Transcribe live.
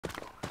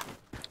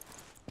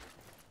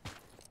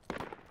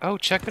Oh,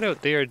 check it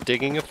out. They are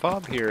digging a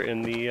fob here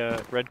in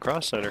the Red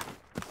Cross Center.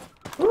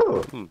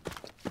 Ooh.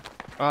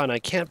 Oh, and I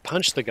can't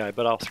punch the guy,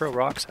 but I'll throw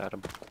rocks at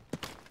him.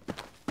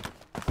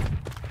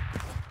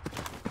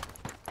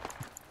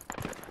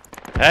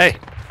 Hey!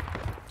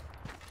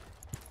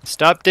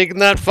 Stop digging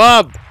that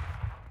fob!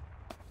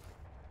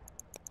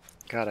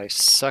 God, I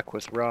suck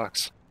with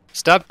rocks.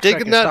 Stop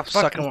digging that stop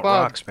fucking sucking with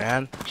fob! rocks,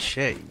 man.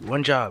 Shit,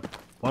 one job.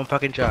 One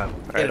fucking job.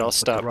 Alright, I'll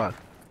stop. Rock.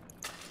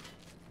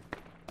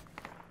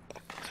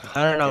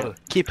 I don't know.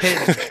 Keep hitting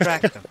him,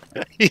 distract him.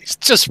 He's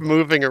just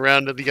moving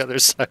around to the other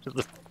side of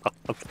the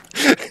fob.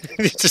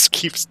 He just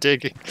keeps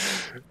digging.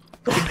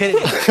 Keep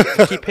hitting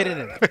him. Keep hitting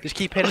him. Just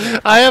keep hitting him.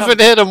 I haven't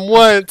hit him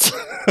once!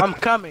 I'm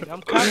coming.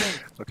 I'm coming.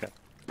 Okay.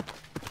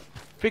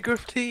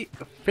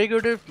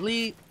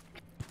 Figuratively.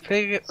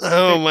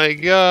 Oh my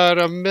god,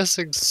 I'm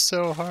missing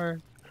so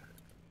hard.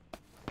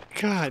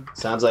 God.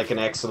 Sounds like an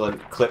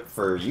excellent clip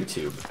for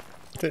YouTube.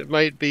 It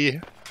might be.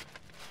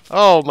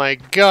 Oh my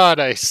god,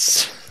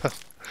 This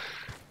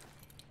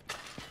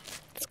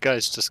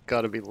guy's just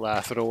gotta be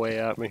laughing away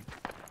at me.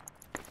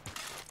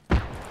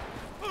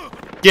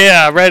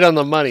 Yeah, right on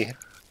the money.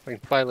 I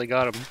finally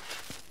got him.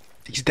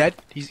 He's dead?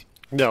 He's...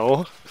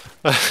 No.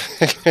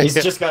 He's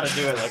just gotta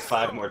do it like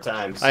 5 more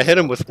times. I hit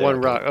him with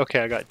one rock. Okay,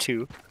 I got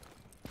 2.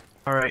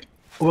 Alright.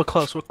 We're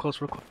close, we're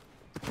close, we're close.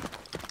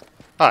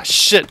 Ah,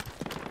 shit!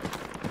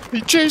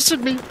 He's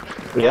chasing me!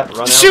 Yeah,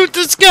 run out. Shoot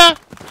this guy!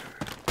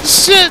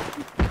 Shit!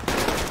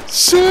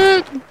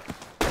 Shit!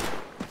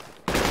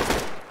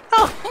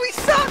 Oh, we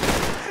suck!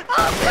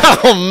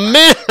 Oh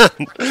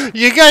man!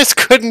 You guys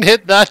couldn't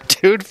hit that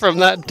dude from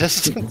that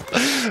distance.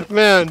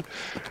 Man.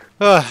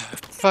 Oh,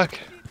 fuck.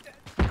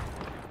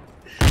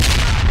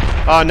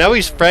 Oh, now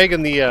he's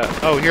fragging the,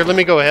 oh, here, let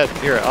me go ahead.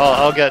 Here,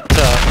 I'll get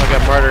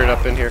martyred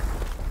up in here.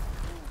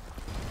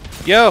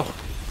 Yo!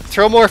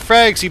 Throw more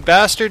frags, you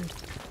bastard!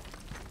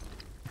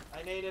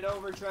 I naded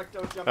over, Trek,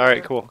 don't jump.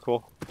 Alright, cool,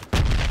 cool.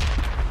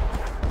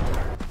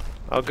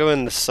 I'll go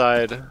in the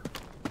side.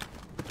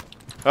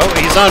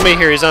 Oh, he's on me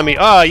here, he's on me.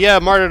 Oh, yeah,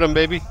 martyred him,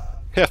 baby.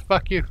 Yeah,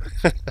 fuck you.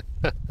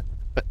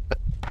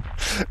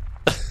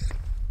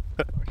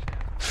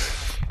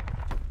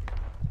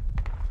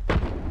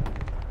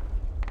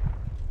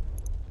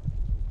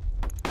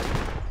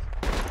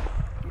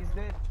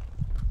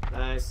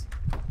 Nice.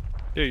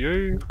 Yeah, yeah.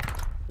 You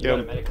got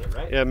a medikit,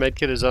 right? Yeah,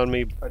 medkit is on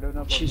me.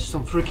 She's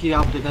some freaky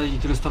update. I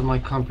need to restart my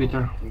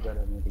computer.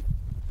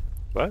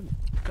 What?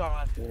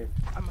 God.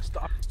 I'm a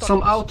stop.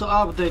 Some auto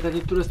update. I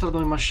need to restart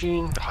my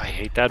machine. Oh, I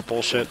hate that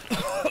bullshit.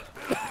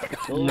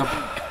 Nope.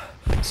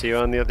 See you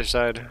on the other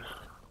side.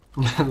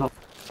 No.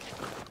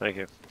 Thank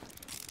you.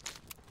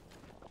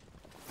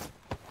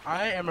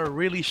 I am a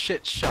really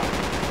shit shot.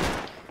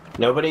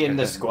 Nobody in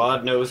the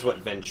squad knows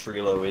what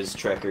Ventrilo is,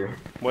 Trekker.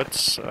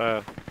 What's,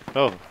 oh.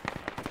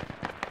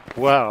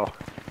 Wow.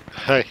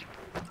 Hi.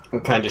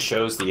 It kind of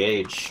shows the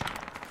age.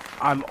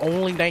 I'm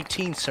only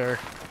 19, sir.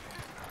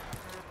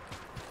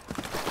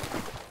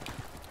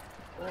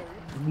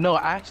 No,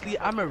 actually,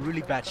 I'm a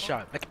really bad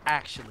shot. Like,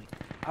 actually.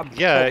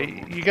 Yeah,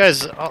 you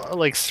guys,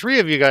 like 3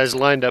 of you guys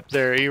lined up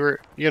there. You were,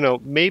 you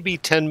know, maybe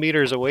 10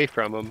 meters away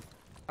from him.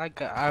 I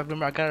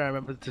gotta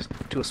remember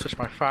to switch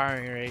my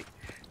firing rate.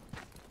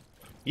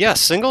 Yeah,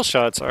 single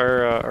shots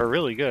are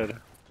really good.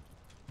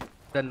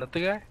 That another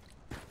guy?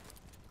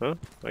 Huh?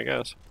 I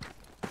guess.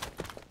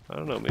 I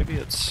don't know, maybe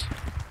it's...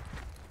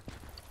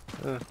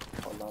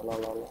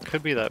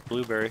 could be that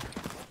blueberry.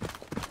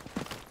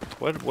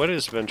 What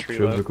is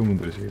Ventrilo?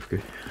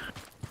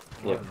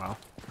 Yeah. No.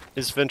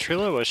 Is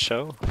Ventrilo a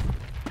show?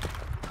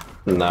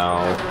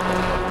 No.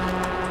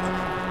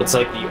 It's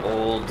like the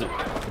old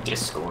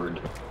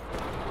Discord.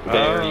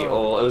 Very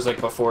old. It was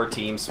like before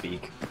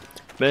TeamSpeak.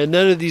 Man,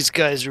 none of these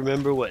guys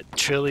remember what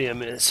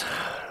Trillium is.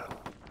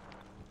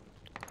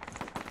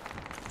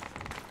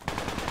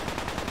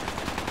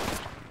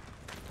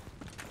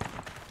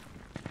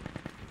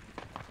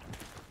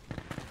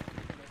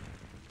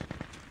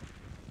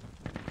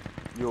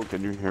 Yo,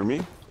 can you hear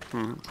me?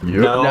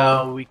 No.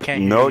 No, we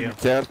can't No, hear you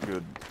can't.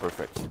 Good.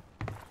 Perfect.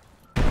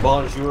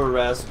 Bonjour,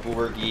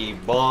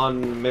 Rasborgi.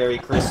 Bon Merry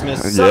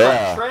Christmas.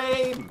 Yeah.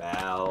 Trey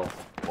Mal.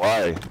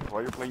 Why? Why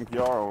are you playing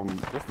PR on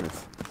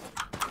Christmas?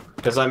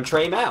 Because I'm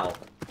Trey Mal.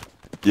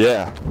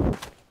 Yeah.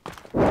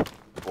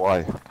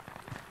 Why?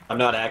 I'm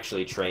not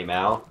actually Trey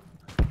Mal.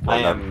 I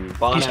am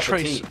Bon He's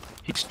Appetit.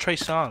 He's Trey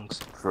Songs.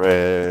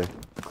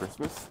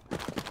 Christmas?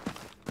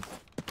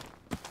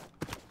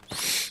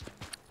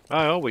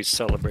 I always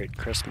celebrate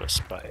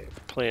Christmas by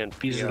playing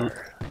PR.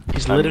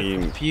 He's a little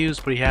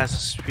confused, but he has a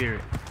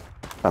spirit.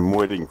 I'm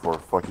waiting for a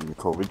fucking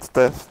COVID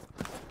test,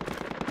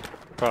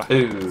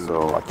 Ooh.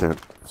 so I can't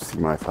see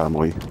my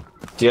family.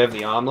 Do you have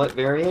the omelet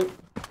variant?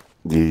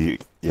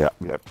 Yeah.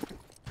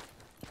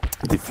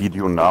 They feed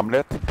you an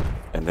omelet,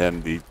 and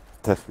then they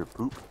test your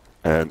poop,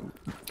 and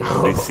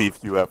they see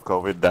if you have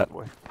COVID that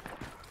way.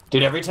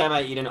 Dude, every time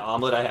I eat an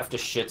omelet, I have to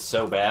shit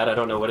so bad. I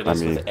don't know what it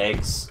is with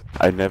eggs.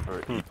 I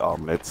never eat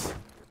omelets.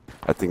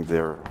 I think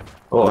they're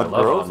Oh, I not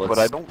love gross, omelets. but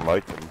I don't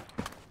like them.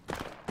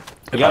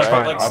 You gotta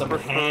fine. put like I some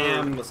prefer-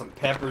 ham with some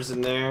peppers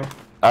in there.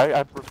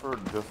 I prefer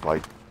just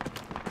like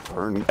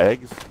burn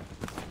eggs.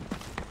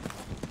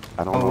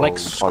 I don't I know like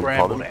what you call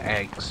scrambled them.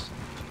 eggs.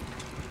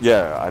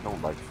 Yeah, I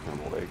don't like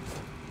scrambled eggs.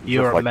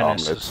 You're Just a like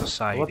menace to omelets.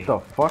 society. What the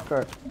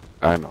fuck?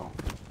 I know.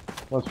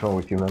 What's wrong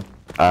with you, man?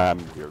 I'm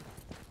weird.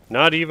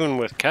 Not even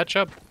with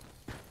ketchup?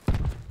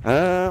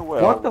 Well.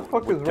 What the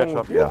fuck is wrong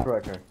ketchup, with you, yeah.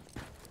 Tracker?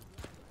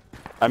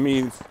 I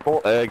mean,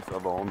 full eggs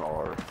alone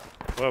are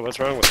Whoa, what's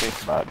wrong with me?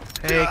 bad.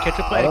 Hey,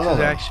 ketchup I don't eggs know, is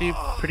man. actually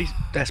pretty.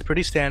 That's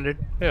pretty standard.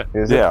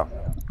 Is it? Yeah.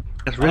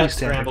 That's I really had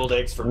standard. scrambled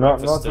eggs for Not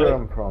breakfast where today.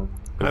 I'm from.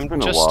 It's I'm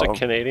been a just a while.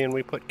 Canadian.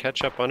 We put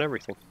ketchup on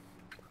everything.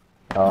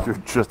 You're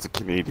just a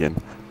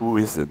Canadian. Who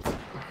isn't?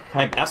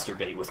 I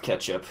masturbate with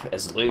ketchup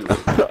as lube.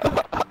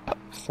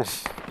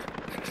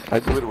 I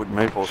do it with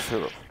maple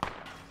syrup.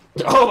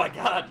 Oh my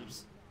god!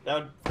 That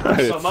would hurt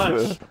so It's,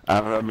 much.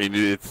 I mean,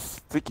 it's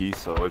sticky,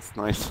 so it's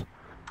nice.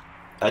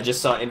 I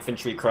just saw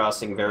infantry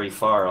crossing very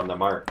far on the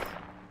mark.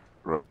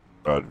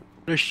 But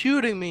They're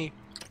shooting me.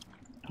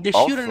 They're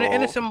Also, shooting an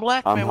innocent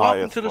black I'm man. high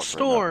Welcome as to the fuck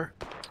right now. store.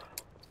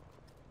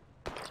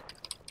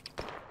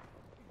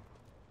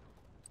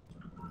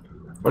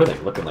 What are they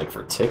looking like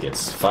for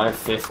tickets?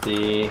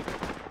 550,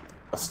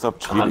 stop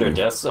 100 cheating.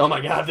 deaths. Oh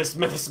my god, this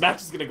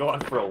match is gonna go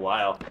on for a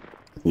while.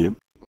 Yep.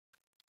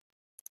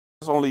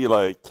 There's only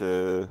like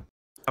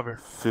Cover.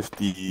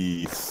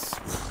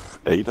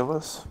 58 of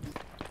us.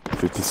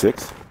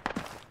 56.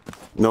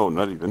 No,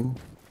 not even.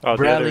 Oh, the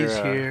Bradley's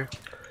other, here.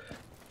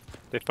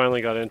 They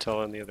finally got intel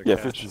on the other Yeah,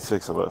 cache.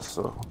 56 of us.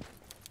 So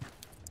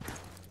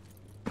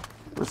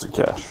where's the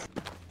cash?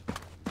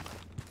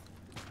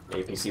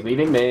 APC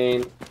leaving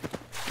main.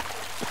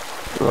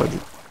 Roger.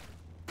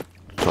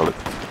 Solid.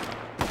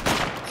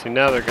 See,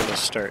 now they're gonna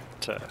start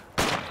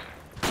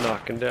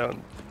knocking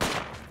down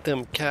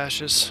them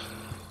caches.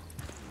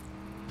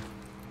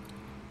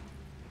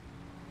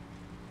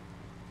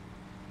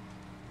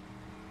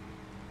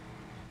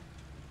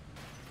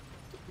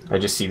 I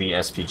just see the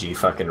SPG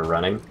fucking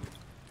running.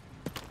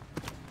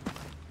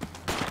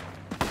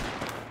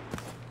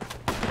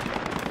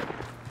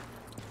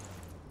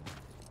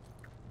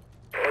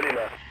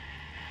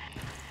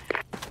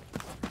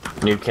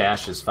 New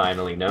cache is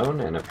finally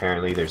known, and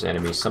apparently there's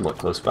enemies somewhat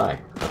close by,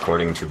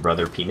 according to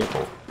Brother P.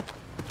 Nipple.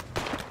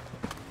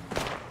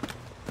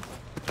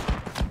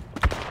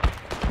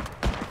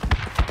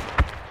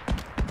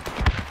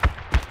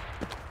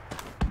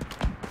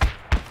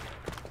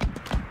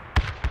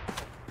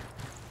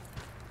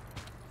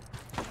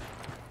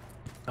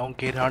 Don't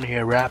get on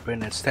here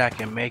rapping and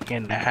stacking,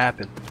 making it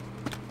happen.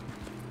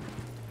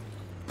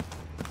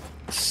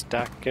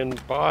 Stacking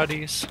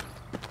bodies.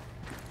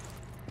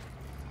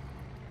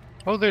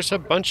 Oh, there's a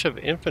bunch of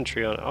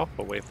infantry on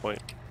Alpha Waypoint.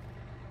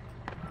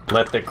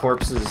 Let the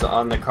corpses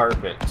on the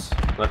carpet.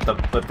 Let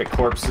the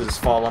corpses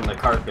fall on the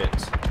carpet.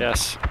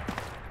 Yes.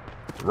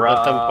 Let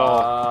them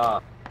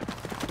fall.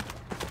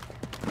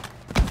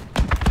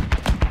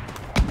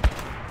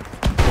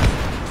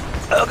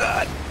 Oh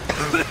god.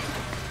 I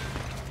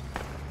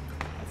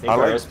think I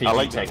our like- SPG I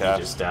like the techie cache.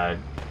 just died,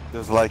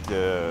 There's like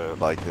a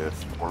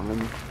foreman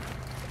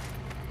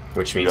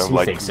which means Yeah, he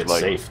like- thinks it's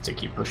like- safe to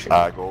keep pushing.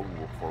 toggle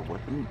for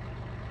weapon.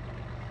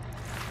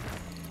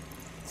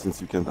 Since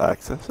you can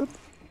access it.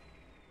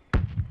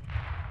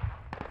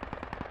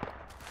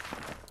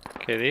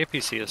 Okay, the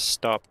APC is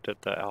stopped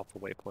at the Alpha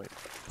Waypoint.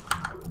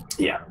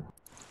 Yeah.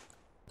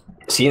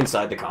 Is he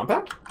inside the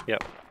compound?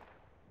 Yep.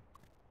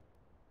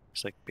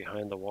 It's like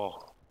behind the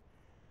wall.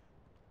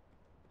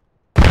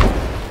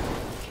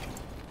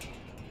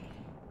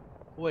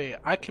 Wait,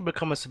 I can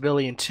become a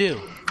civilian too.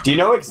 Do you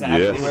know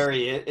exactly Yes. where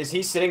he is? Is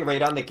he sitting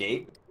right on the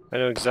gate? I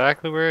know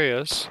exactly where he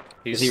is.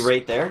 Is he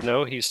right there?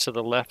 No, he's to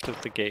the left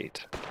of the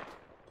gate.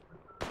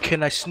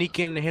 Can I sneak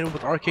in and hit him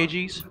with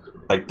RKGs?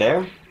 Like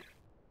there?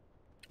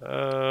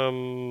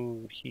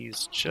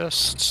 He's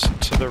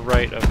just to the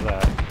right of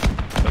that,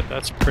 but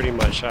that's pretty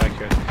much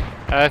accurate.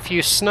 If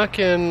you snuck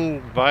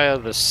in via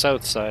the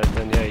south side,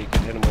 then yeah, you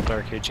can hit him with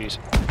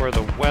RKGs. Or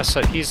the west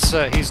side,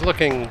 he's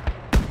looking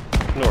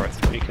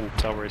north. You can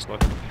tell where he's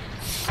looking.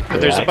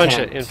 But there's Yeah, a I bunch of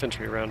can't-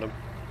 infantry around him.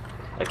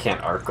 I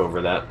can't arc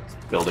over that.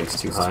 Building's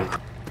too high.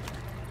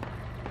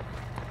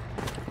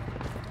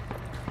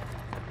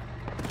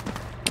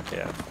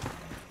 Yeah.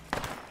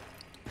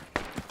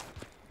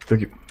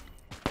 Thank you.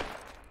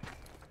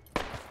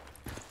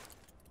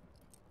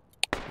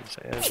 Is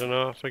the engine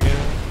off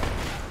again?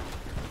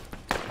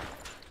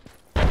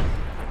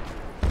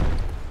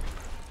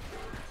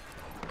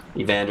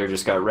 Evander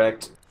just got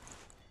wrecked.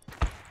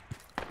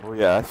 Oh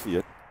yeah, I see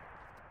it.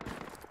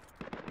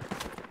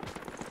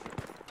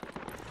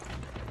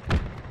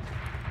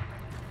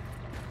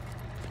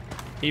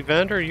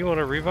 Evander, you want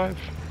to revive?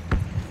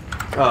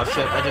 Oh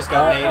shit, I just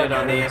got naded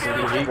on the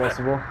SPG.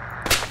 Possible.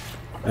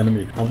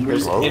 Enemy.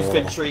 There's Hello?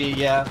 infantry,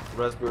 yeah.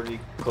 Raspberry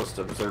close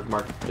to observe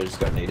mark. They just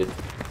got naded.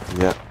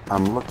 Yeah,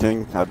 I'm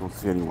looking. I don't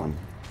see anyone.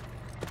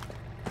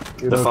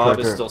 The fob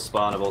is still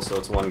spawnable, so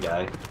it's one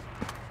guy.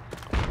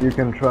 You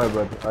can try,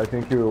 but I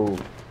think you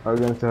are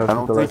going to have I to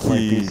don't collect think my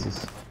he-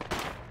 pieces.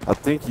 I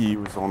think he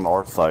was on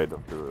our side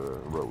of the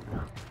road,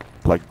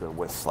 like the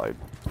west side,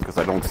 because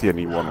I don't see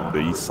anyone on the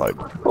east side.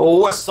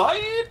 Oh, west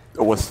side?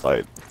 The west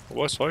side.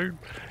 West side?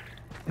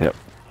 Yep.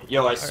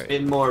 Yo, I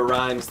spin more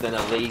rhymes than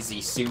a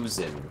lazy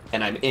Susan,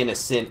 and I'm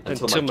innocent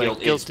until my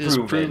guilt is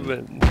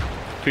proven.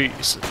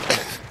 Peace.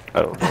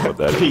 I don't know what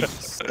that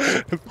is.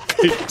 Peace.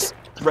 Peace.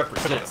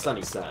 Represent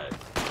Sunnyside.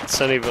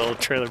 Sunnyvale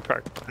Trailer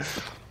Park.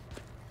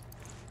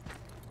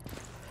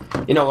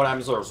 You know what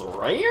I'm so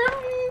right?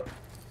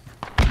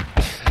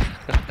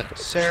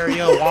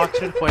 Serial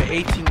wanted for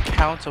 18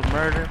 counts of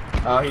murder.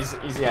 Oh, he's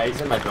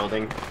in my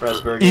building.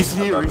 Raspberry. He's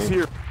here, he's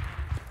here.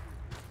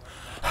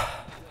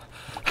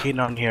 Getting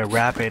on here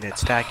rapping and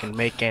stacking,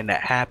 making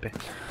that happen.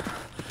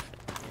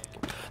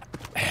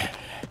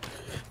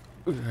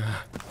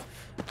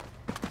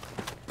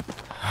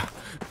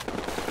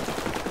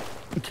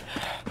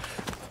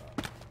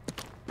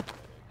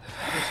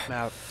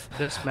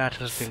 This match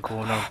has been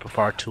going on for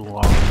far too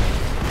long.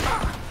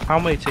 How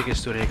many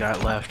tickets do they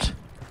got left?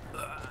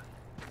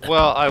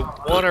 Well, I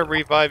want to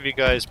revive you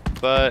guys,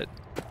 but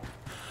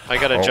I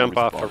gotta jump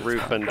off a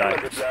roof and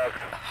die.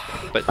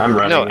 But I'm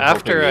running. no,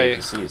 after I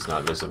see, it's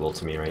not visible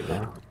to me right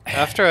now.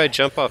 After I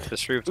jump off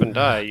this roof and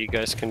die, you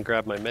guys can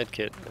grab my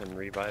medkit and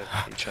revive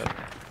each other.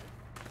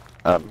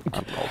 I'm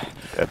all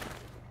dead.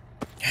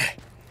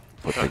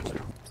 Well, thank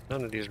you.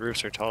 None of these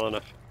roofs are tall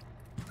enough.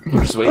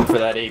 I'm just waiting for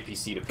that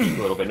APC to peak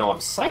a little bit. No, I'm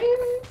saying.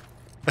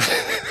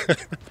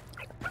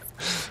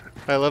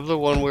 I love the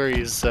one where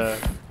he's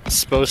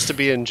supposed to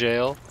be in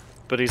jail,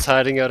 but he's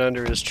hiding out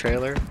under his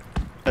trailer,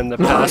 and the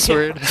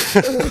password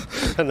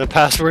and the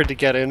password to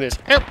get in is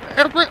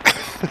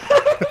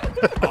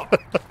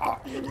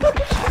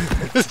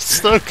It's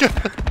so good.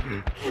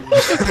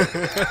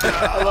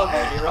 I love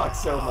Andy Rock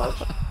so much.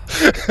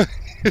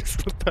 It's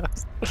the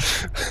best.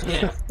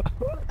 Yeah.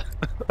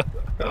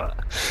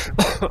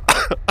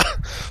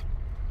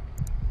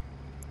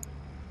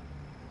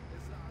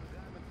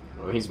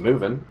 Well, he's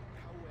moving.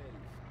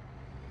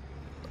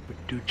 We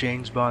do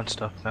James Bond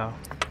stuff now.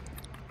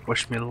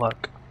 Wish me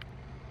luck.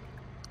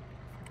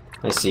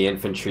 I see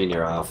infantry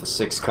near Alpha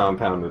 6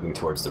 compound moving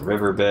towards the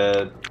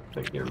riverbed,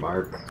 like near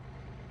Mark.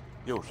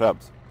 Yo,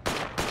 Shabz.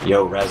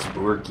 Yo,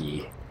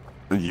 Razburgi.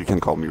 You can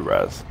call me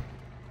Raz.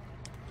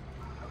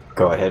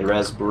 Go ahead,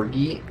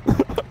 Razburgi.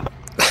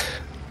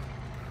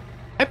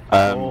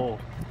 Oh.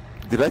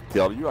 Did I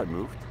tell you I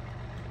moved?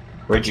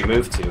 Where'd you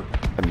move to?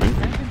 I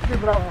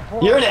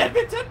moved. You're in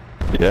Edmonton?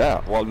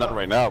 Yeah, well, not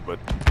right now, but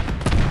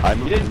I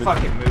moved. You didn't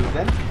fucking move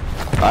then?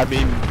 I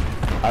mean,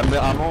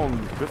 I'm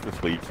on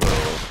Christmas leave,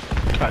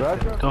 so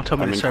God, don't tell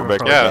me I'm the in server Quebec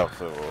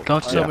crashed. right now, so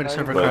Don't tell yeah. me the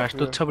server But- crashed.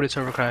 Don't tell me the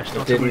server crashed.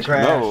 Don't It tell me didn't the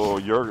server crash. No,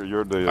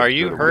 you're the. Are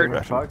you the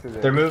hurt?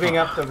 crashing. They're moving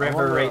up the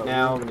river right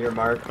now near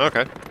Mark.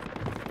 Okay.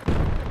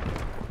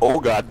 Oh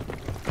God.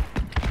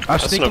 I'm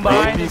That's sneaking no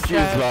behind him, APC is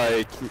Chad.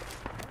 like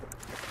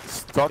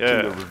stuck Yeah.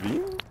 in the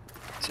ravine,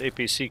 This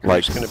APC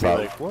like crew's gonna be south,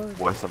 like, what?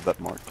 west of that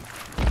mark.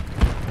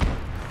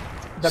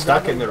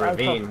 Stuck in the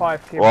ravine.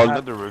 Well,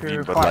 not the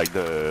ravine, but like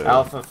the.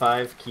 Alpha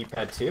 5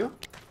 keypad 2?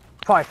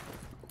 5.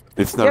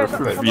 It's not Yeah, a it's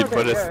ravine, okay,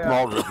 but a yeah.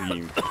 small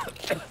ravine.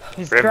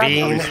 He's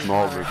Ravine. Very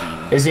small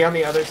ravine. Is he on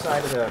the other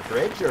side of the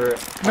bridge or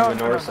No, on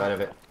the no, north no. side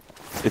of it?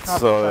 It's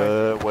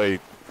Outside.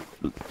 wait.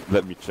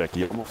 Let me check.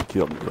 He almost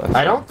killed me last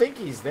I time. don't think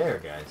he's there,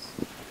 guys.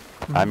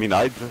 I mean,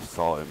 I just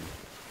saw him.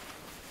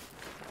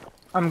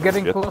 I'm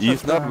getting closer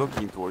He's to not him.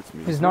 looking towards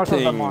me. He's north of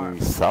the looking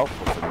mark. south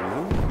for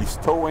some reason. He's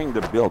towing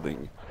the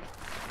building.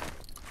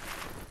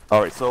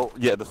 Alright, so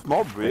yeah, the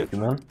small bridge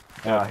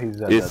Yeah, he's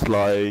is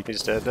like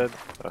He's dead.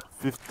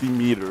 50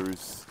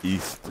 meters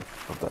east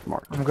of that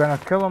mark. I'm gonna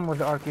kill him with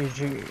the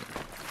RPG.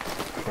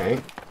 Okay.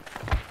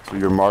 So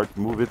your mark,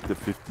 move it to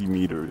 50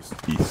 meters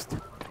east.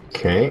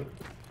 Okay.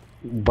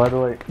 By the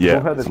way, Yeah,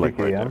 who had the it's like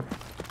right TKM? there.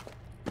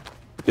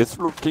 It's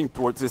looking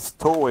towards, it's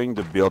towing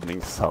the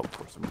building south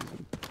for some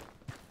reason.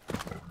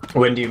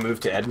 When do you move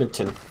to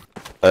Edmonton?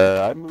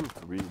 I moved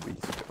 3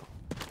 weeks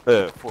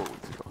ago. 4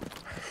 weeks ago.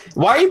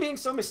 Why are you being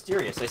so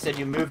mysterious? I said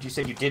you moved, you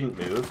said you didn't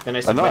move. Then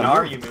I said, know, when I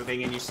are moved. you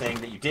moving? And you're saying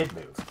that you did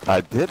move.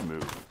 I did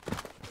move.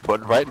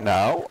 But right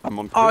now, I'm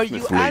on Are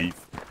Christmas you at- leave,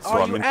 so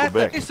Are I'm you in at the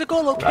Quebec.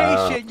 mystical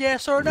location?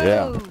 Yes or no?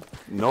 Yeah.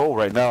 No,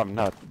 right now I'm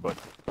not, but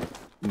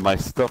my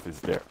stuff is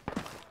there.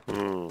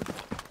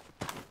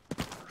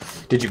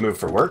 Did you move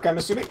for work, I'm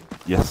assuming?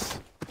 Yes.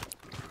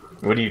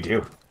 What do you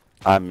do?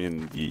 I'm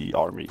in the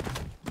army.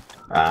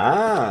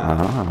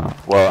 Ah.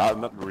 Well,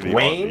 I'm not really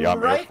Wayne, army, I'm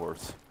Air right?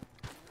 Force.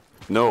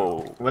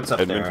 No. What's up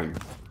Edmonton.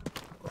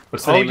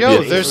 What's the Oh, name yo,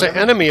 of the there's an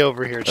enemy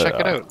over here. Check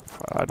it out.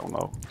 I don't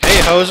know. Hey,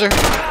 Hoser.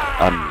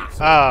 I'm.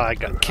 Ah, I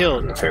got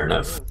killed. Fair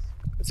enough.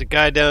 There's a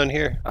guy down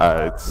here.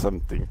 It's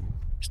something.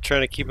 He's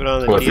trying to keep it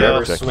on the Well, if you're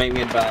DL. ever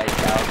swinging by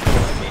Calgary,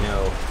 let me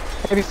know.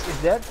 Maybe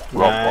he's dead?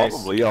 Well, Nice.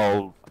 probably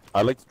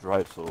I like to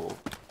drive, so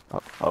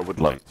I would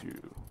like to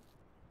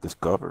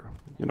discover,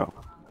 you know,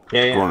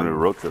 Yeah, go on a yeah.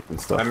 road trip and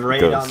stuff. I'm right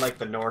because- on like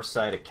the north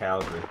side of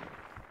Calgary.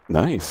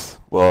 Nice.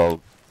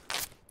 Well,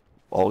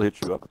 I'll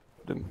hit you up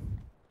then.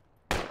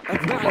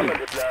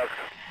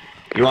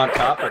 You want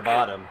top or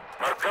bottom?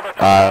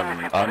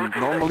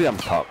 Normally I'm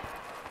top.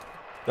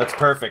 That's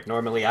perfect.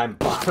 Normally I'm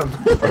bottom.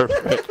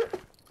 Perfect.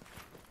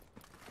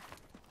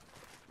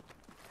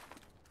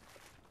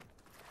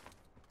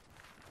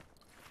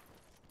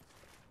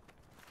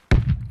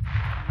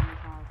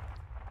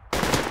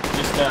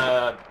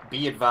 Just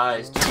be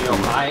advised. You know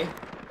High?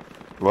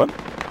 What?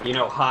 You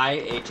know High,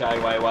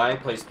 H-I-Y-Y,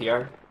 plays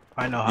PR?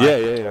 I know.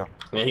 Yeah.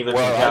 Yeah, he lives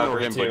Well, in I know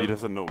Calgary him, too. but he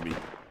doesn't know me.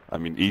 I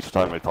mean, each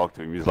time I talk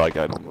to him, he's like,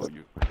 I don't know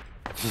you.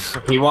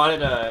 He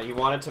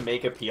wanted to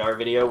make a PR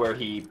video where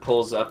he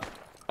pulls up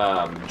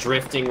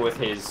drifting with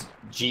his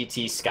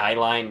GT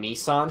Skyline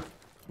Nissan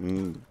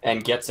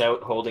and gets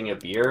out holding a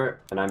beer,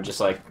 and I'm just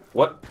like,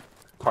 what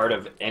part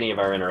of any of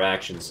our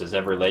interactions has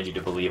ever led you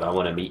to believe I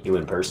want to meet you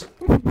in person?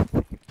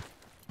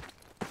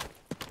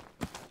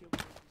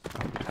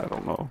 I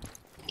don't know.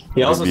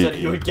 He also Maybe said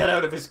he would get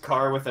out of his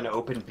car with an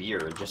open beer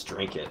and just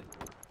drink it.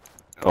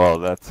 Oh,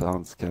 that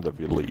sounds kind of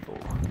illegal.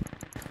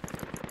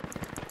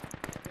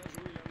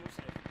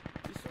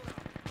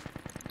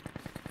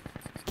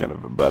 Kind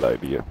of a bad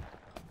idea.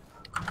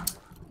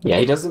 Yeah,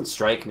 he doesn't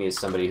strike me as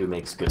somebody who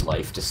makes good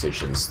life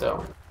decisions,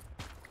 though.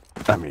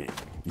 I mean,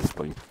 he's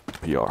playing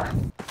PR.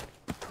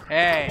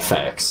 Hey,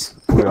 Facts.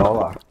 We all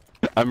are.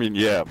 I mean,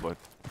 yeah, but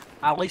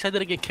at least I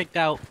didn't get kicked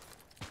out.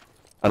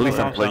 at least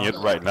I'm yeah. playing it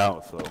right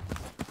now, so.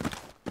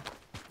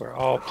 We're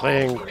all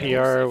playing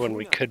PR when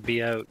we could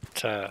be out,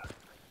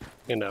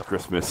 you know,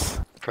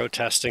 Christmas.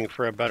 protesting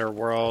for a better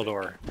world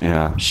or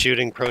Yeah.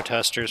 shooting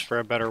protesters for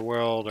a better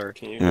world or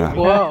Yeah.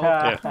 Whoa.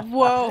 Yeah.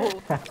 Whoa.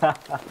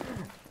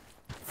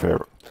 Fair.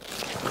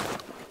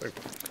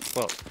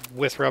 well,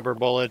 with rubber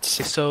bullets.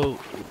 So,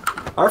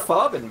 Our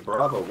fob in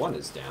Bravo 1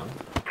 is down.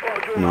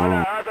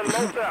 No.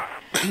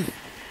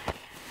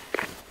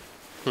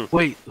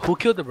 wait, who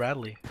killed the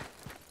Bradley?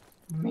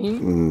 Me?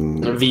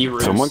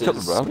 V-Roos Someone killed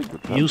is- the Bradley?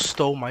 Good job. You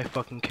stole my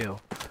fucking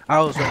kill. I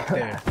was right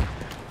there.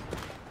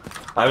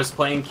 I was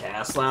playing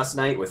Cass last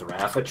night with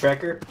Rafa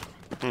Trekker.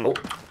 Oh,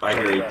 I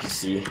hear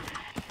APC.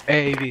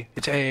 AAV.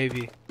 It's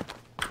AAV.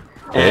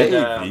 And,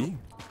 AAV?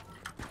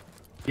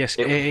 Yes,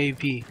 It-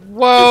 AAV.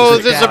 Whoa, Is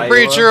it there's a Iowa?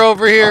 breacher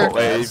over here. Oh,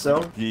 Yeah,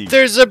 so? AAV.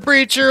 There's a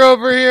breacher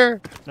over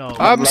here. No.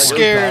 I'm Like an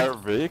scared. entire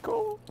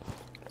vehicle?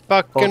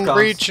 Fucking Hold on.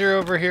 breacher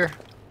over here.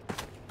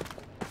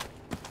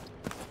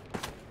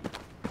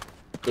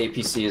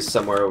 APC is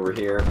somewhere over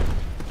here.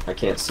 I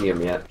can't see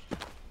him yet.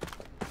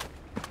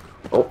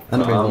 Oh,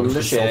 Enemy on the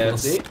launches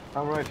chassis.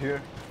 I'm right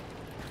here.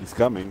 He's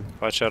coming.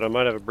 Watch out, I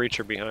might have a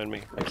breacher behind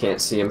me. I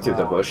can't see him through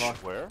the bush.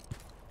 Where?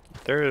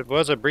 There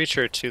was a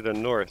breacher to the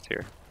north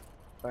here.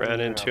 Ran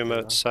into him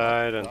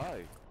outside and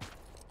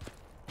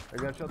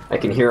I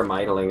can hear him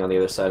idling on the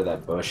other side of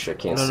that bush. I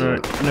can't see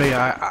him. No,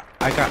 yeah,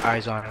 I got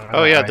eyes on him.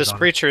 oh yeah, this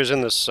breacher is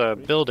in this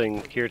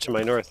building here to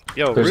my north.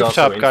 Yo, There's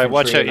also rooftop guy,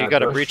 watch infantry out, in you that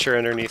got a bush. breacher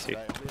underneath you.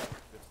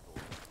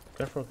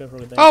 Careful.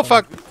 Oh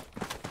fuck!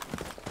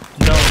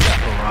 No,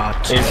 Rod.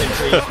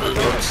 Infantry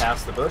moving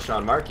past the bush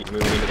on Marky,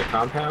 moving into the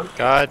compound.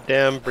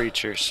 Goddamn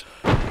breachers.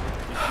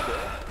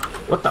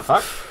 What the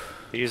fuck?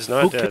 He's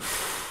not dead.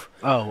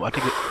 Oh, I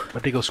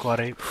think it was squad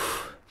 8.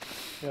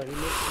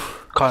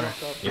 Connor.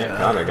 Yeah,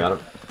 Connor got him.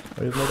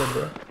 Are you loaded,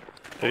 bro?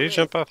 Did he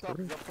jump off the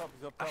roof?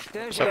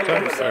 It's up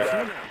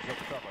top?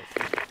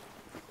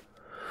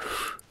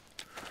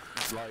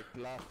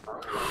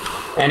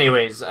 Alright.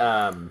 Anyways,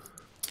 Rafa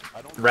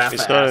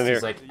He's not in asked, here.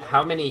 he's like,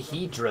 how many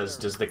Hedras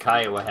does the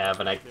Kiowa have?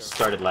 And I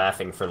started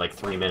laughing for like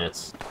 3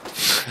 minutes.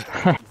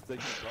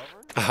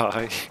 Oh,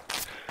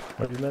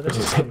 Are you loaded?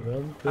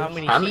 How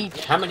many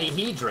How many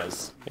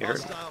Hedras? you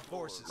heard?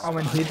 I'm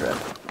in Hydra.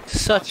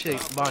 Such a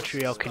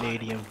Montreal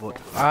Canadian vote.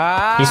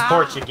 Ah! He's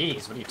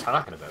Portuguese. What are you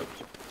talking about?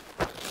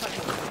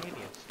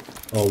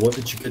 Oh, what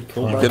did you get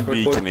killed You by? can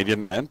be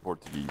Canadian and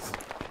Portuguese.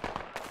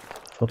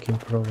 Fucking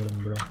problem,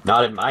 bro.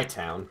 Not in my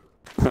town.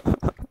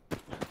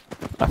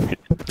 I mean,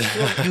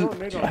 I don't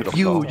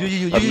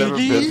know. I've never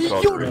been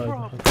Calgary.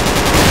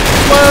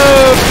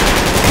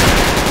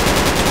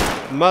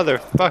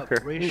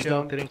 Motherfucker.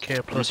 Ratio didn't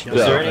care plus you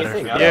Was there know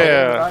anything better. out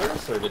Yeah. of the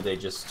virus, or did they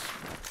just...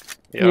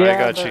 Yeah,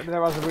 I got you.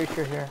 There was a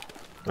breacher here.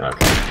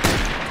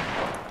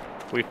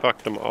 Okay. We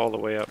fucked him all the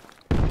way up.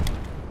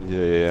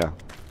 Yeah.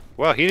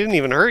 Wow, he didn't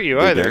even hurt you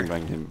They either.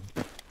 gangbanged him.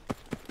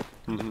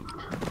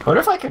 I wonder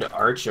if I could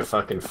arch a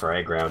fucking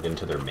frag round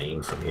into their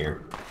main from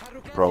here.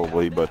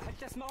 Probably, but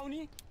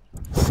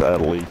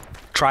sadly,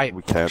 Try it.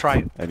 we can't Try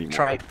it. anymore.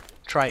 Try it.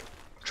 Try it.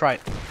 Try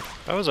it.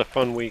 That was a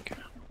fun week.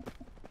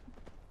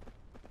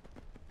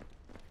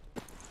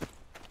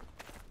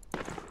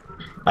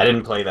 I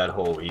didn't play that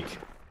whole week.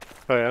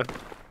 Oh yeah?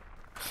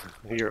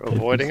 You're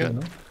avoiding it?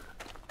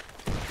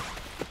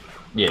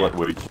 Yeah. What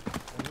week?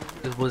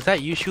 Was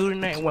that you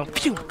shooting that and went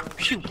pew,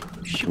 pew,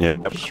 pew, Yeah.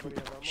 pew,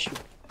 pew.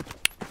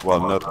 Well,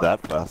 not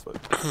that fast, but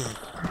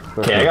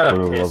Okay, I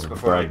gotta piss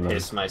before I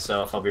piss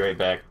myself. I'll be right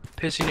back.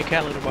 Piss in your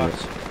cat litter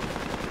box.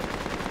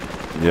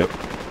 yep.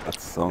 That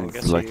sounds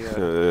guess like he,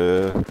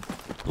 a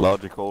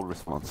logical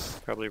response.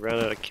 Probably ran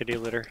out of kitty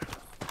litter.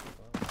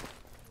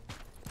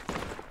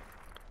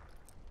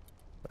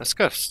 That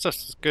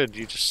stuff's good.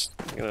 You just,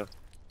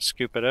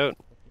 scoop it out.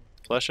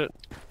 Flush it.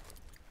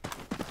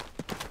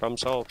 Problem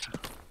solved.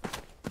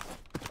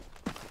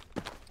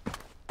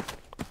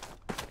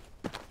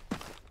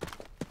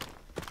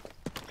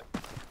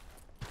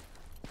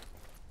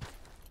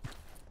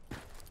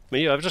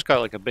 Me, I've just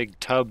got like a big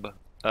tub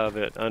of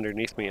it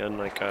underneath me on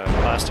like a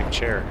plastic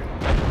chair.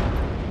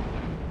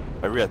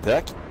 Area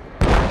attack?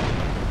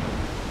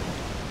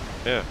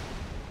 Yeah,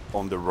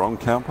 On the wrong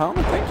compound,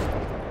 I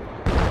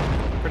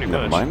think? pretty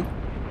Never much. mind.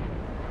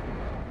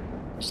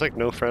 It's like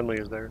no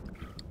friendlies there.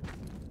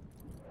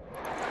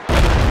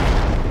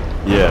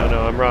 Yeah. Oh,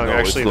 no, I'm wrong. No,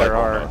 Actually, it's like there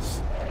on are.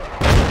 us.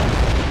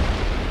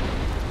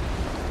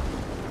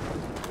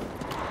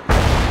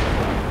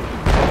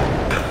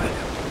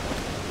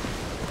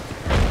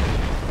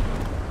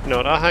 No,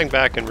 I'll hang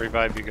back and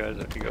revive you guys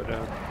if you go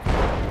down.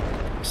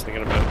 I was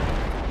thinking about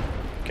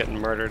getting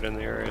murdered in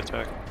the area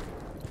attack.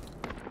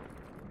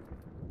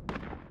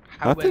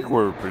 I think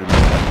we're pretty much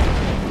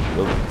at the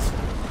buildings.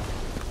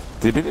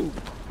 They didn't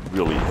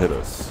really hit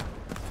us.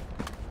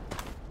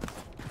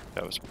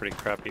 That was a pretty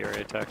crappy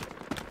area attack.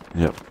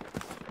 Yep.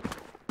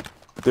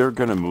 They're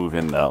gonna move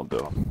in now,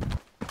 though.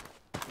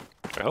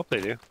 I hope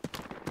they do.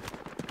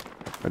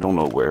 I don't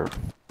know where.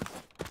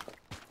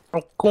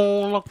 What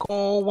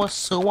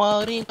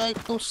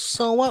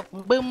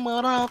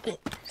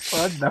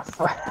the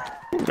fuck?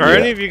 Are Yeah.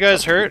 any of you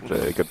guys hurt?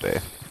 Good day.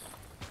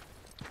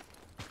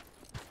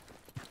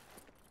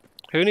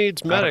 Who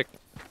needs medic?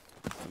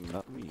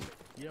 Not me.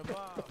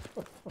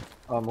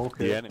 I'm The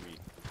okay. enemy.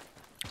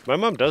 My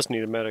mom does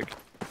need a medic.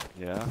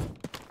 Yeah.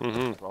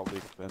 Mm-hmm. Probably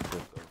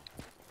expensive,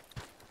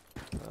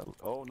 though.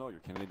 Oh, no, you're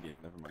Canadian.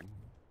 Never mind.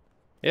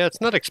 Yeah,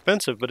 it's not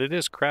expensive, but it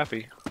is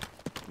crappy.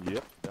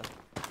 Yep.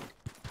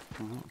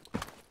 Mhm.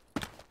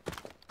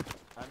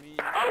 I mean...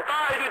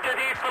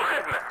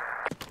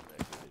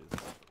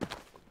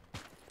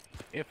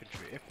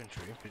 Infantry.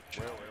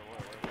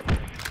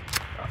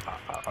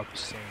 I'm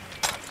saying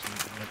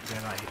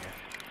they're not here.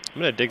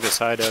 I'm gonna dig this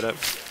hideout up.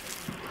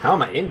 How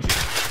am I injured?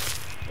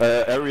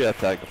 Area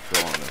attack is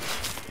still on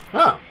us.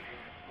 Oh.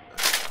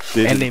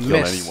 They And didn't they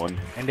kill missed. anyone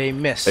And they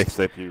missed.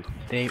 except you.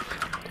 They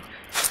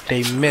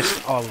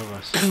missed all of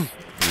us.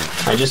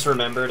 I just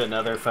remembered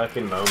another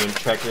fucking moment,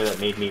 Trekker, that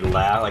made me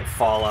laugh, like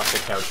fall off the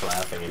couch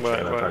laughing in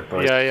Trailer Park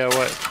Boys. Yeah,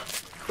 what?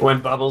 When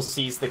Bubbles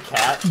sees the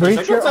cat, he's Breach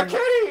like, your it's a arm.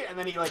 kitty! And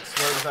then he like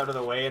swerves out of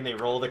the way and they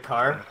roll the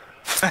car.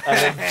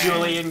 And then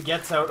Julian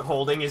gets out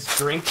holding his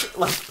drink,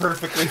 like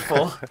perfectly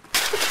full.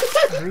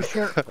 Reach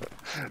your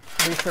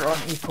on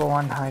equal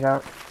one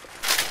hideout.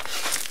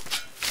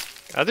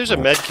 There's a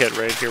med kit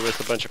right here with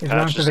a bunch of He's going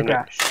to patches the in it.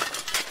 gash.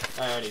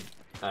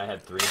 I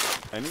had 3.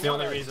 It's the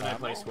only reason I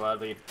play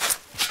squad lead.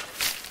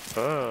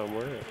 Oh,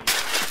 word.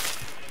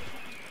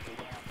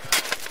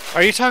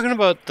 Are you talking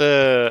about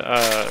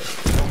the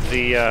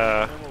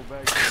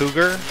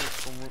cougar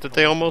that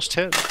they almost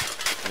hit?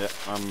 Yeah,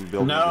 I'm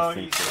building No, the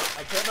thing.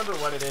 I can't remember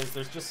what it is.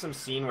 There's just some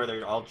scene where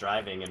they're all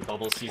driving and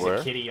Bubbles sees Where?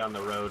 a kitty on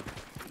the road.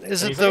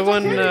 Is And it he's like, the "It's a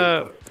one?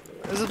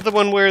 kitty!" Is it the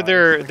one where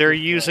they're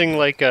using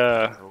like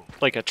a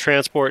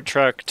transport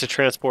truck to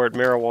transport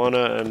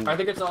marijuana and? I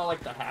think it's all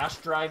like the hash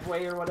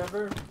driveway or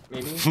whatever.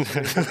 Maybe.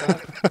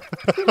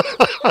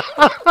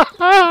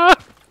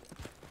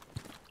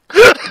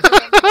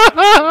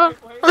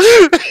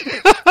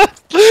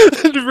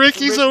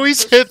 Ricky's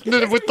always hitting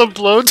it with the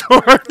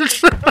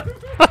blowtorch.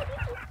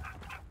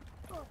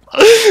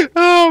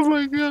 Oh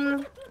my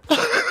god.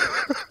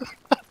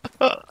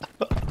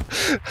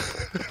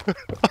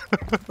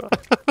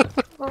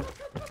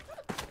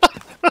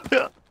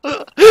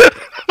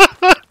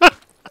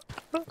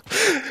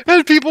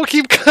 And people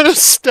keep kind of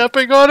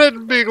stepping on it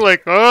and being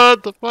like, oh,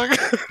 what the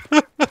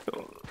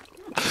fuck?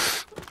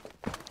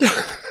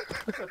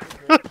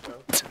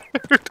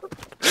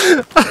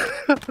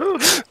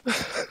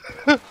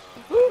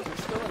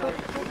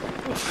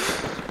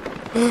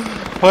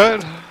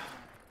 What?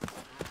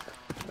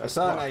 I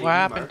saw an IE What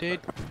happened, mark, dude?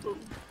 but-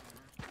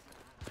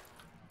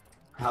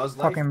 How's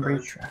life, Fucking bro?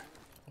 breach.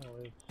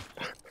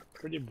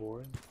 Pretty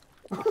boring.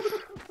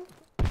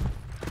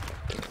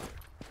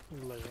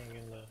 Living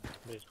in the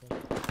basement.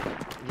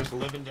 You're just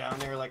living down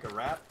there like a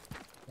rat?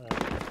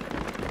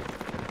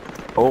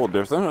 Oh,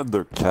 there's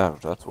another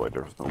cav. That's why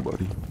there's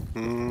nobody.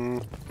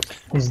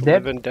 He's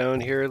dead. Living down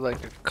here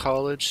like a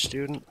college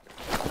student.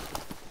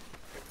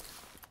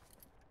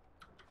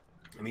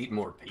 I'm eating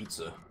more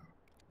pizza.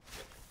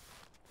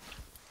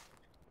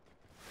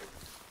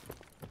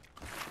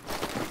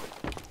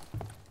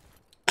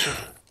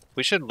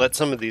 We should let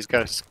some of these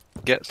guys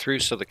get through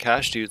so the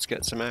cash dudes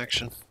get some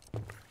action.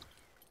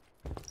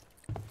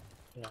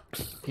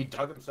 He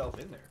dug himself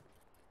in there.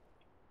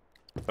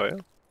 Oh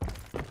yeah?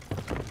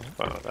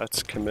 Wow,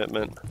 that's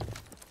commitment.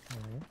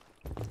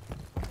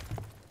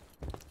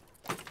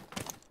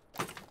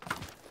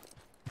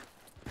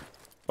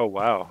 Oh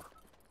wow.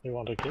 You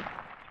want a kid?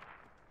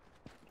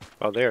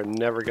 Oh, they are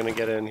never gonna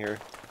get in here.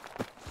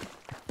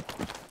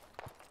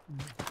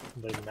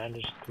 They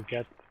managed to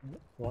get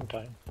one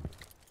time.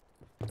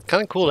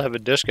 Kind of cool to have a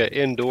Dishka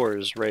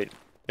indoors right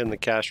in the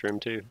cash room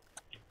too.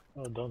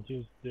 Oh, don't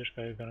use this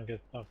guy, you're gonna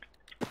get stuck.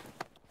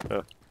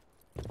 Oh.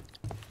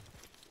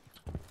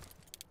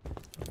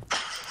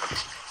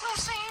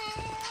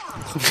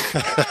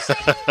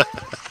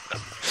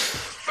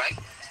 Right?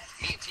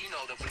 Me and Tino,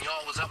 that when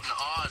y'all was up in the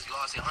Oz, you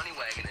lost your honey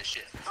wagon and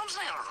shit. I'm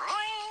saying,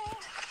 right?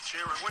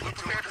 Sure, what you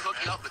prepared to hook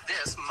you up with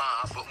this,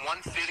 ma, but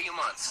 $150 a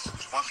month.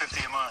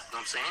 $150 a month. You know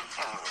what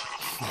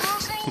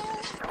I'm saying?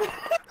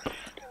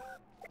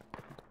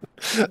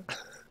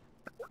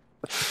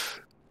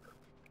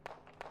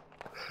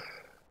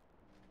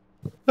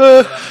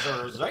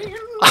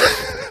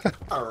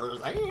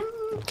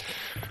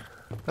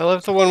 I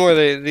love the one where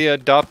they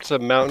adopt the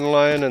mountain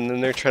lion and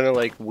then they're trying to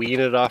like wean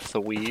it off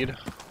the weed.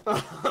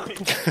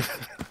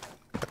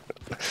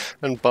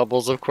 And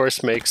Bubbles, of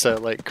course, makes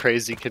that like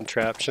crazy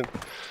contraption.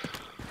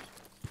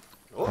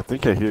 I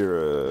think I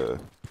hear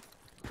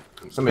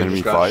Somebody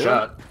enemy just got fire.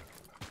 shot.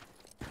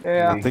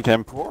 Yeah. I think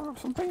M4 or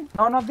something?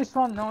 No, not this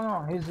one.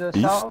 No. He's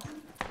East? south.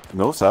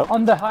 No, south.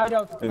 On the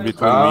hideout. In place.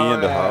 between me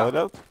and the yeah.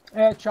 hideout.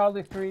 Yeah,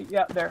 Charlie 3.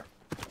 Yeah, there.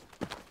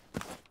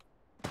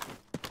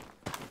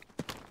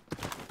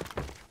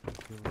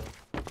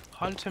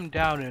 Hunt him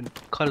down and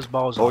cut his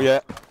balls off. Oh yeah,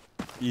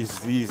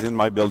 he's in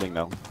my building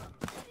now.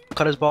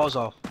 Cut his balls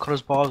off. Cut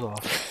his balls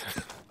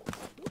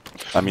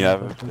off. I mean, I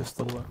have a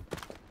pistol.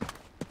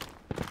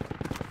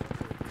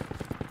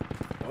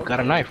 Got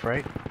a knife,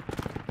 right?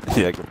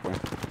 Yeah, good point.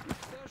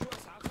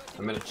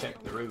 I'm gonna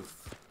check the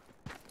roof.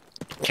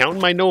 Counting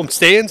my gnome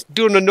stands?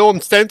 Doing the gnome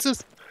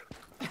stances?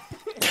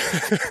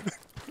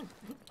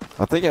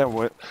 I think he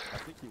went.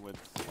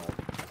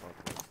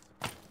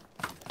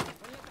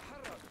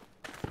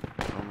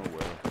 I don't know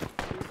where.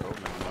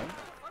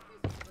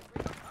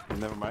 Oh,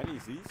 never mind.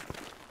 He's east.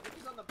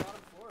 He's on the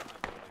bottom floor of my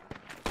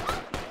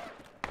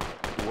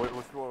building.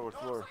 What floor? What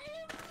floor?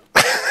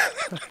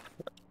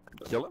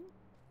 Kill him?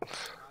 Yeah,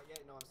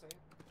 you know what I'm saying?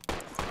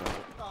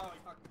 Oh, he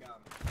fucking got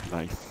him.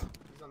 Nice.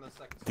 He's on the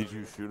second Did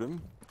story. you shoot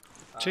him?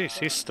 Jeez,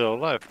 he's still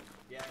alive.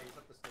 Yeah, he's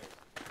up the stairs.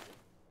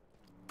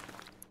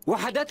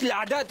 وحدات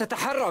الأعداء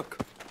تتحرك.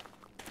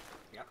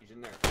 Yeah, he's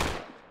in there.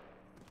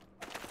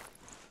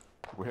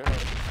 Where? Are the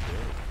stairs?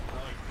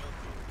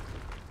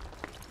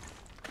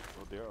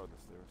 Oh, there are the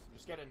stairs.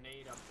 Just get a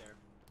nade up there.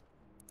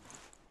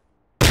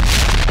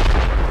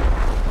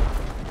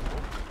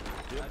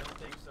 I don't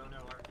think so, no.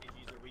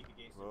 RPGs are weak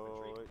against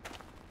infantry. Right.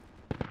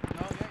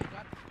 No, yeah, you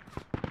got it.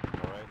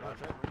 Alright, I'll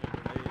try to bring a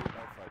grenade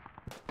outside.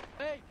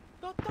 Hey,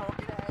 don't throw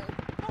it!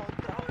 Don't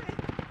throw it!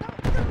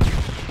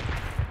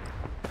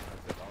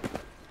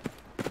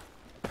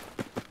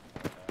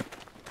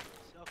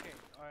 Okay,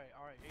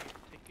 alright. Hey,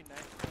 take your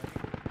knife, right?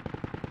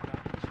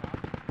 Grab the shot.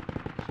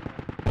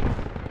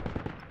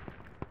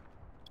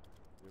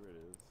 There it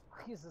is.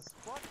 He's a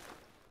spot.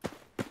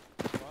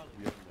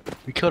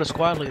 We killed a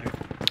squad leader.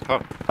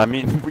 I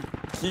mean, we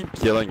keep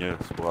killing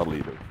a squad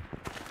leader.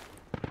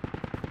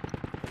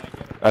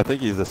 I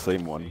think he's the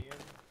same one.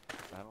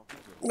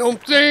 Gnome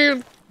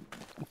stand!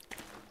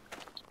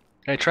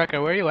 Hey,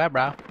 Trekker, where you at,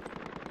 bro?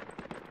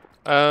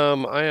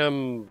 I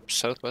am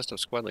southwest of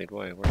squad lead.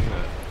 Why? Where are you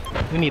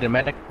at? We need a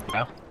medic,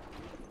 bro.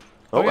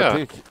 Oh, yeah. I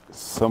think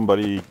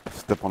somebody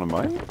stepped on a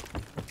mine?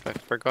 I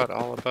forgot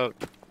all about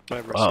my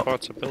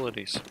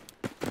responsibilities.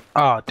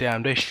 Oh,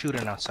 damn, they're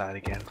shooting outside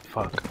again.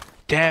 Fuck.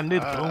 Damn, they're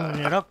blowing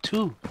it up,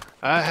 too.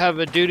 I have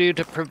a duty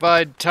to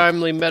provide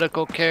timely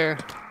medical care.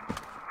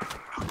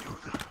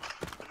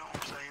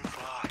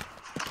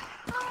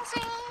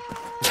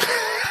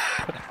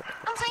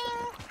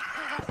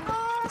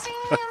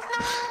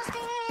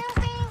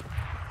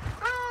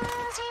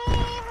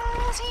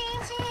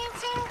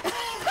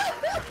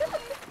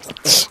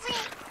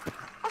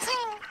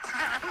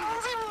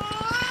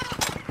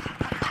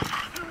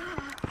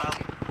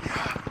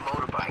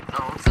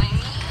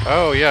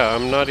 Oh yeah,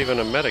 I'm not even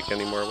a medic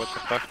anymore. What the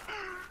fuck?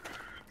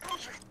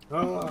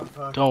 Oh,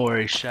 fuck. Don't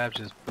worry, Shabz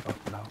is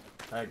fucking out.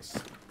 Thanks.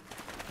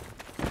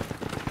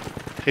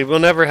 We will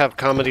never have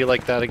comedy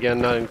like that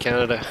again, not in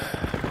Canada.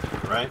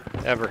 Right?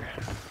 Ever.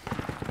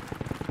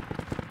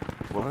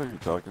 What are you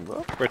talking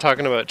about? We're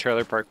talking about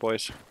Trailer Park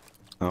Boys.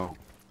 Oh. Have you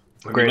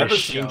never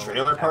Greatest seen show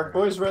Trailer Park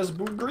Boys Res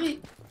Boogri?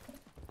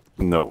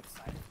 No.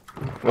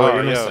 Oh, Oh,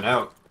 you're yeah. missing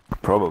out.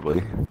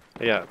 Probably.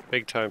 Yeah,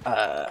 big time. It's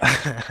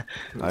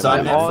I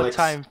on don't-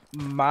 Netflix.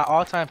 My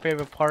all-time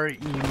favorite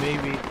part,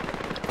 maybe,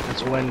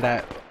 is when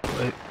that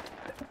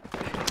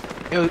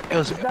it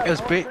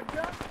was big.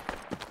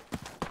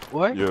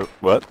 What? You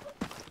what?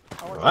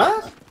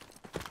 What?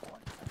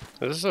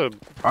 This is a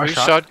Our whose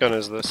shot? shotgun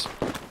is this?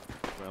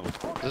 Well,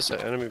 Is this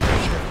an enemy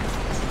branch?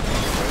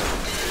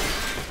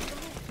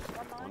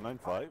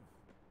 195?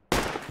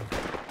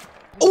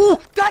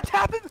 Oh, that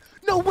happened?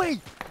 No way!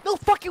 No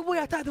fucking way!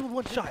 I thought there was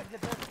one shot.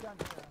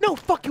 No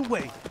fucking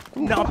way!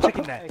 No, I'm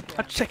checking that.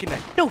 I'm checking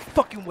that. No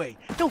fucking way!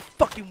 No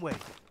fucking way!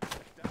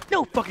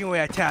 No fucking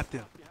way! I tapped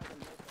him.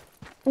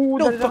 Ooh,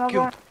 No there's fucking.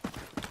 another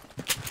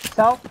one.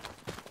 South.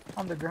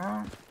 On the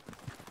ground.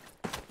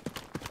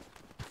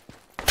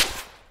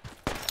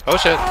 Oh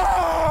shit!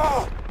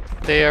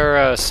 They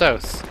are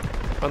south.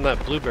 On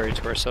that blueberry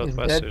to our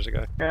southwest, dead. there's a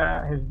guy.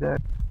 Yeah, he's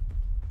dead.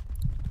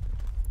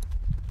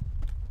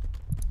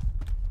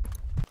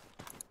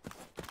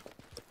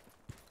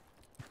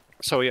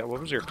 So yeah, what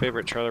was your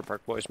favorite Trailer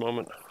Park Boys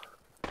moment?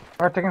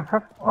 Are taking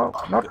five? Oh,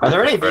 not. Are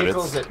there any Credits.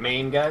 vehicles at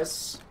Maine,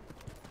 guys?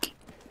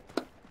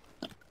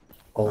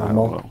 I don't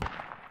know.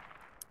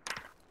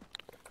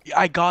 Yeah,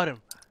 I got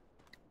him.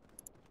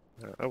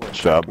 I went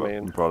Job,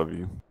 man. I'm proud of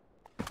you.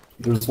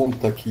 There's one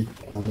techie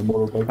on the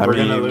motorbike. We're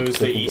gonna lose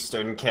the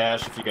eastern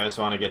cache if you guys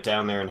want to get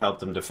down there and help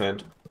them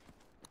defend.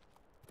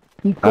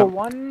 Equal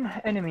one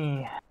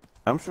enemy.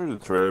 I'm sure the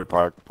Trailer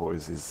Park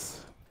Boys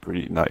is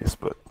pretty nice,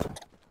 but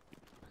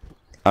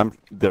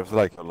there's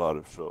like a lot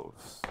of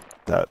shows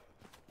that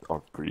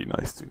are pretty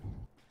nice too.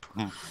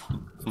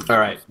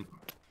 Alright.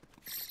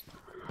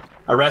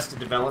 Arrested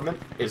Development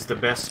is the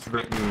best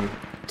written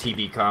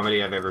TV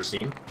comedy I've ever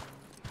seen.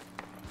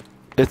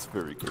 It's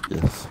very good,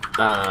 yes.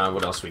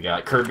 What else we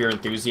got? Curb Your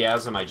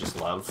Enthusiasm, I just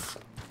love.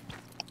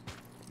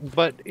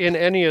 But in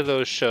any of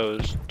those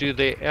shows, do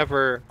they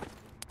ever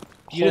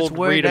You just hold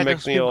worried Rita that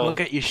those people McNeil? look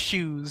at your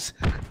shoes.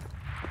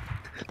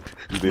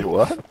 Do they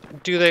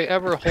what? Do they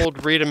ever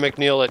hold Rita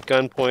McNeil at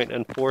gunpoint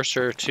and force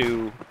her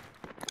to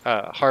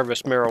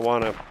harvest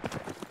marijuana?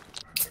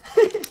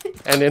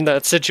 And in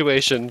that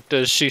situation,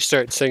 does she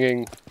start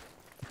singing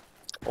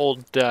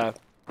old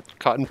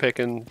cotton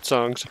picking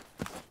songs?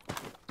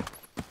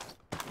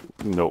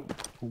 No.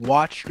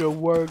 Watch your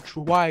words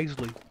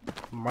wisely.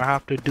 Might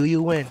have to do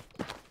you in.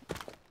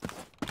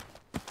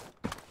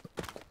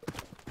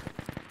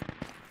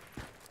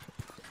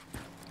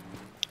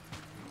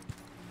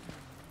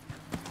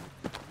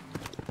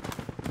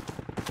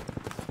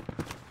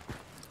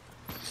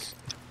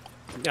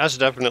 That's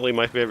definitely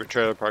my favorite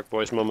Trailer Park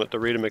Boys moment, the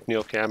Rita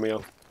McNeil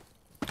cameo.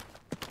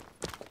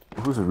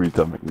 Who's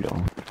Rita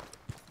McNeil?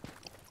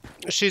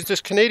 She's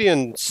this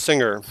Canadian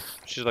singer.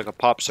 She's like a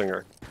pop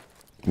singer.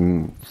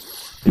 Hmm.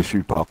 Is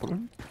she popular?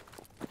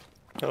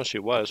 Oh, she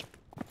was.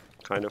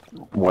 Kind of.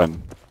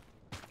 When?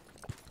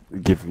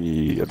 Give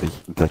me a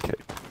decade.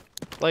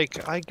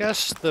 Like, I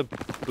guess the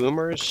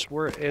boomers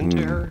were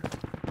into her.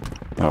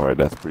 Alright,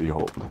 that's pretty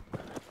old.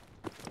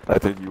 I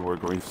think you were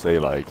going to say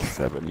like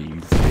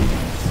 70s,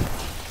 80s.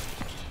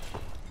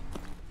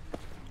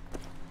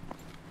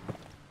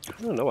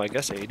 I don't know, I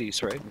guess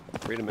 80s, right?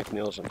 Rita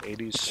McNeil's in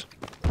 80s.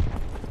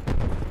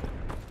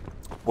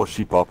 Was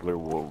she popular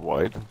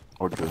worldwide?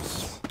 Or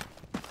just...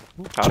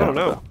 I don't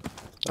know.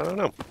 I don't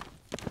know.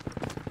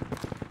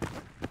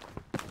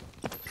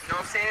 You know what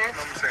I'm saying?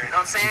 You know what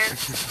I'm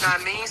saying?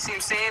 Not me, see what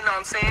I'm saying? Know what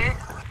I'm saying?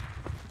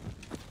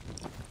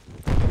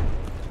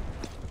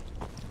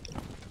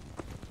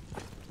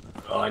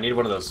 Oh, I need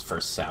one of those for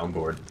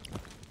soundboard.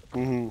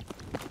 Mm-hmm.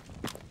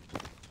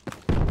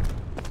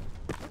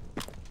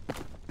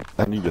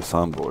 I need a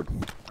soundboard.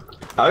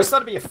 I always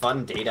thought it'd be a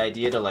fun date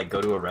idea to like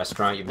go to a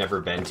restaurant you've never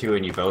been to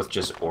and you both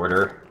just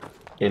order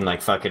in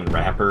like fucking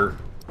rapper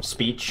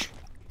speech.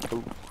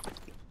 Oh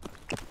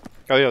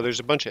yeah, there's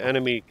a bunch of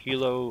enemy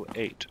Kilo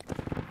 8.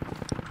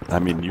 I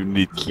mean, you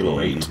need to Kilo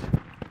be 8.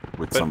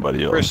 with But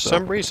somebody else. for so.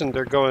 some reason,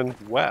 they're going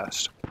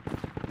west.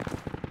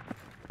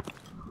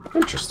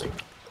 Interesting.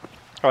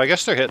 Oh, I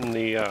guess they're hitting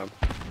the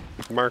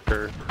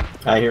marker.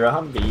 I hear a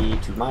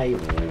Humvee to my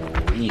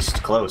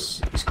east,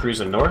 close. He's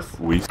cruising north.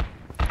 We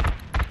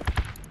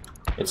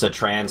It's a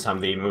trans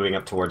Humvee moving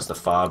up towards the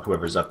fob,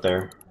 whoever's up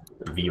there.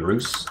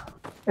 Virus.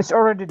 It's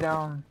already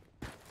down.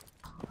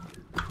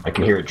 I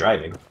can hear it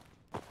driving.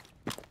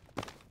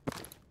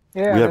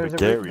 Yeah, We have there's a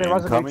Gary there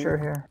was a incoming. picture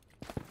here.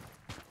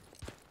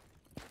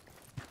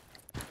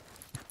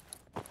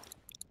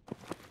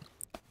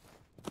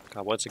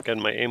 God, once again,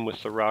 my aim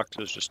with the rocks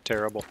is just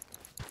terrible.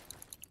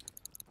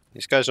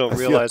 These guys don't I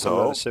see a realize I'm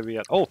not toe. a civ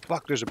yet. Oh,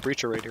 fuck, there's a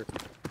breacher right here. I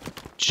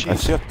Jeez.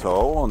 see a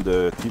toe on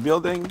the T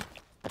building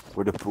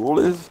where the pool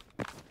is.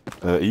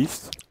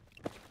 East.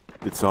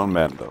 It's on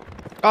man though.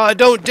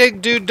 Don't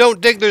dig, dude, don't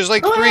dig. There's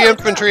like 3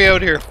 infantry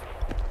out here.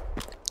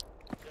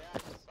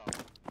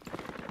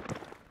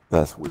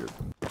 That's weird.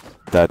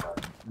 That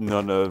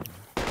none of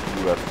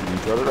you have seen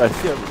each other. I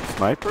see a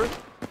sniper.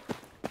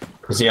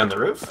 Is he on the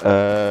roof?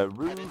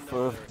 Roof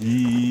of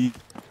the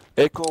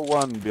Echo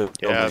 1 building.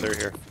 Yeah, they're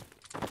here.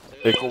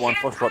 Echo 1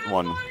 for shot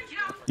 1.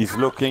 He's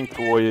looking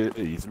towards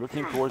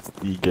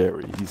the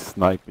Gary. He's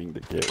sniping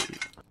the Gary.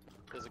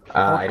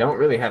 I don't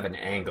really have an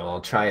angle.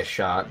 I'll try a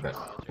shot, but...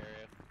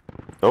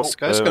 Oh, This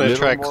guy's a gonna little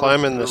try more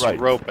climbing to the this right.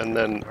 rope and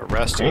then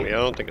arresting me. I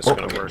don't think it's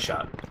gonna work.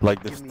 Shot.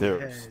 Like the Give me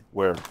stairs. head.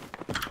 Where?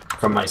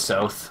 From my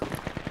south.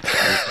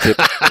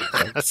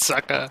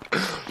 Sucker.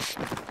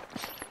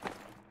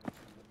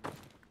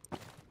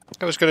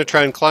 I was gonna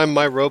try and climb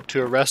my rope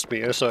to arrest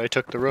me, so I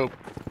took the rope.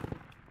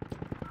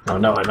 Oh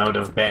no, I'm out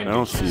of bandages. I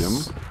don't see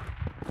him.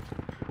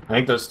 I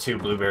think those 2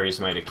 blueberries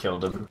might have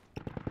killed him.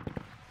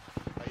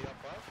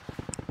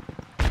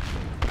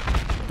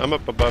 I'm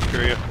up above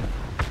here, yeah.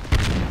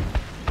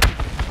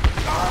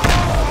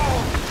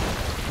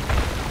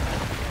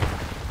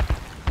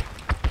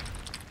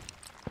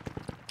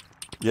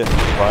 Yes,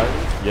 fire.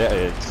 Yeah,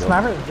 yeah.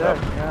 Sniper is dead,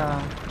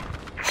 yeah.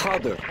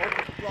 حاضر.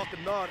 اطلاق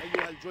النار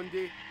ايها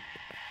الجندي.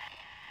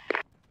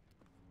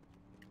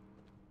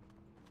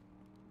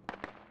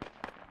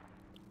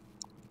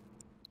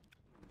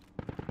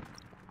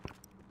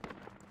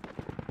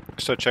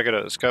 So check it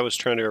out. This guy was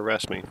trying to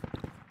arrest me.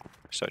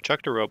 So I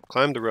chucked a rope,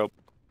 climbed the rope.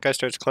 Guy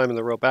starts climbing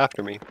the rope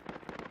after me.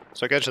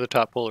 So I get to the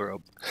top, pull the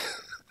rope.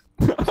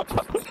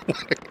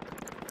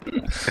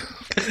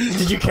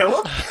 Did you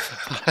kill him?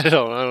 I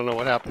don't know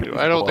what happened to him.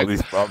 I don't think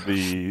he's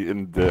probably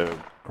in the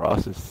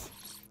process.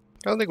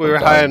 I don't think we were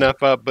high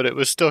enough up, but it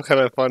was still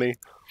kind of funny.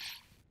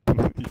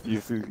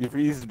 If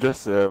he's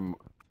just a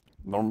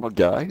normal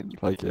guy,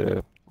 like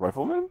a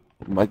rifleman,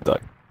 he might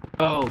die.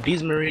 Oh,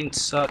 these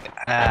Marines suck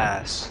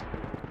ass.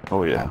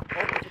 Oh yeah.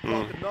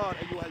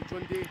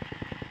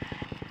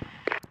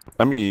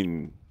 I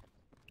mean,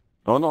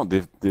 oh no,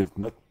 they've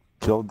not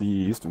killed the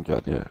Eastern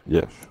Cat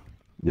yet.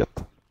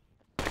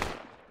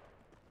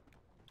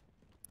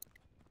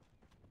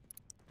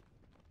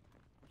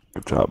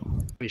 Good job.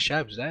 Wait,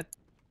 Shabz, that?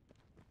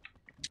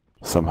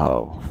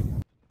 Somehow.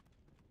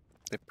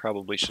 They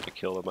probably should have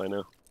killed him by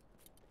now.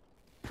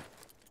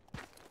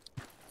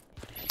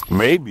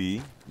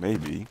 Maybe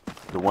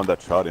the one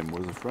that shot him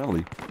was a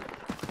friendly.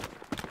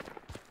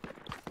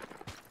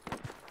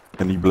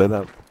 And he bled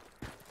out.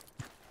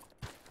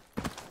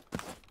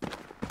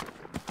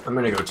 I'm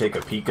gonna go take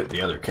a peek at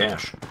the other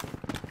cache.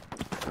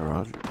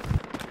 Roger.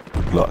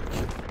 Good luck.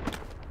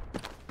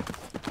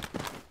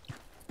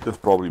 There's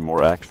probably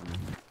more action.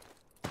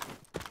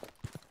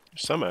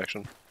 Some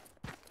action.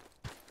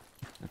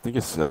 I think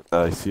it's,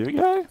 I see a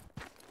guy?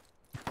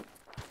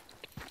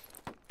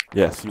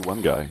 Yeah, I see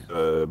one guy.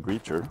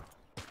 Breacher.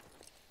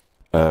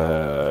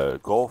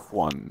 Golf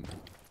 1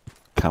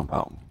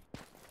 compound.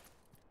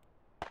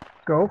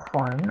 Go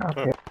fine,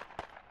 okay.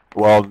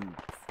 Well,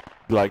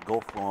 like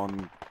Golf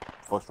 1,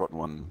 Foxtrot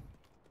 1.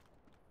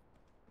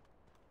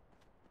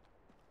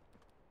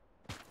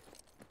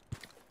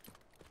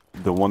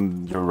 The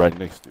one you're right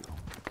next to.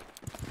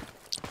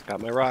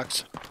 Got my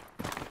rocks.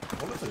 I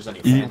wonder if there's any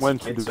He fancy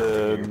went to kids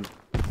over here. the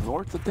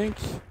north, I think.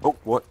 Oh,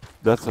 what?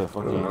 That's a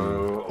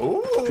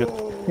fucking shit.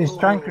 He's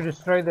trying to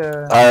destroy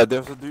the...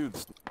 There's a dude.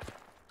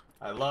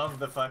 I love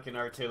the fucking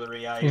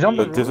artillery. He's on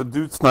the There's a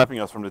dude sniping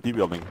us from the T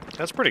building.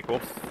 That's pretty cool.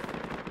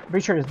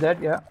 Breacher is dead,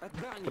 yeah.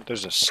 But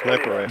there's a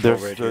sniper rifle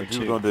There's right a here dude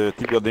too. on the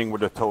T building where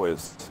the toe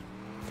is.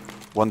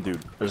 One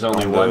dude. There's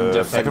only On one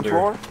the second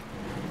defender. floor?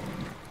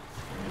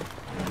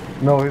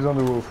 No, he's on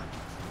the roof.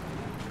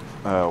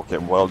 Okay,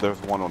 well,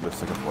 there's one on the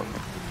second floor.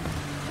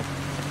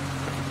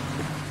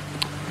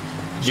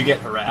 Did you get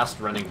harassed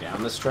running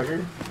down this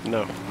trigger?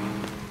 No.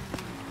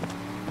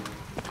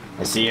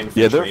 I see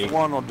infantry. Yeah, there's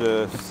one on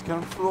the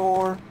second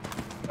floor.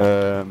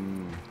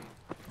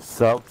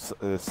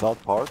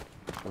 South part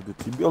of the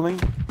T building.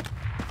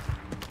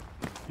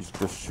 He's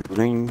just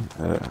shooting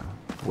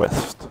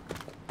west.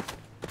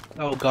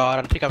 Oh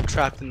god, I think I'm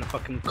trapped in the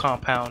fucking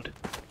compound.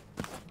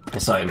 I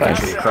saw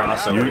infantry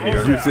cross over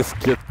here. Use this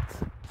kit.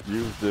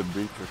 Use the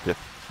breacher kit.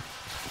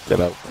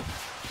 Get out.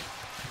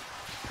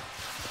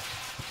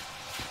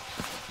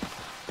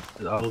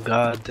 Oh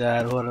god,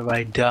 Dad, what have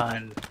I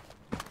done?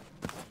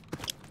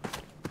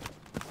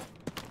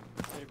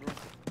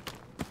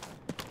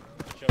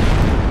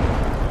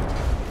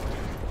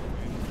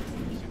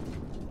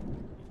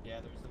 Yeah,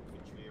 there's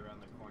infantry around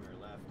the corner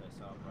left. I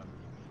saw him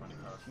running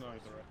across. No,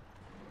 he's alright.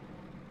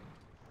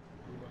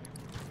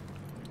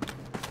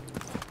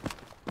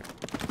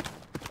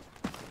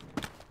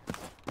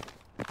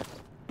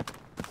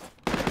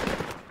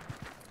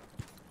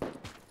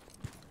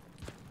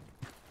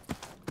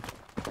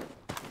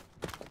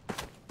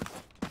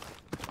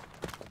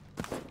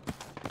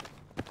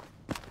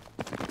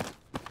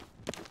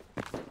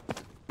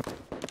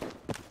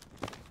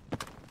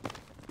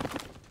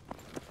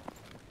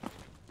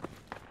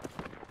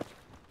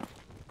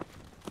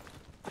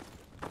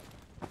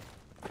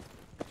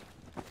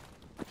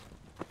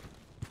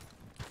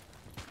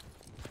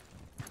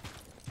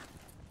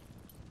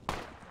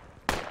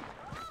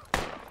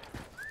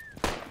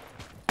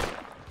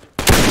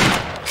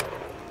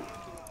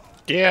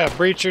 Yeah,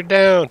 breacher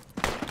down.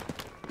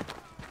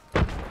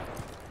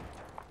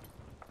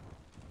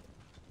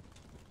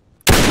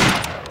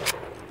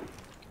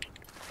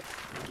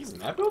 He's in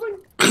that building?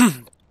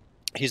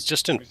 He's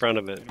just in front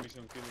of it.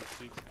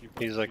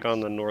 He's like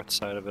on the north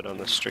side of it on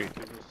the street.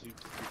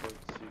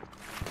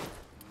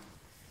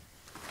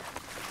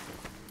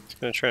 He's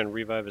gonna try and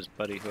revive his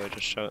buddy who I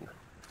just shot.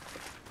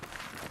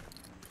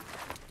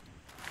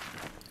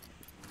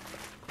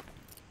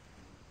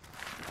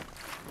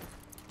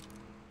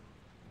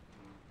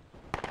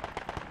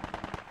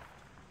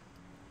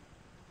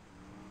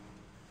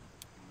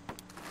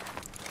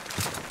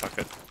 Fuck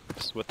it.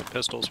 This is what the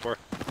pistol's for.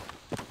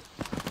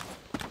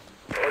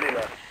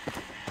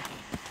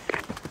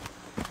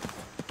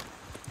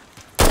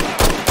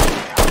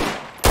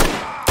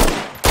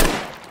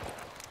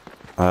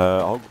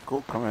 I'll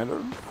go commander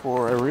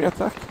for a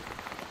re-attack.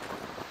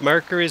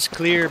 Marker is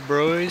clear,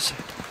 bros.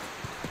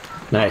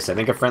 Nice. I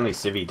think a friendly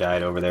civvy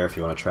died over there if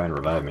you want to try and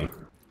revive me.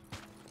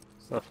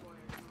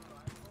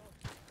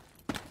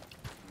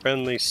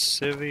 Friendly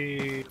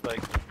civvy,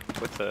 like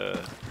with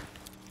a.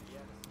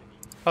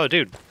 Oh,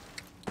 dude.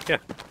 Yeah.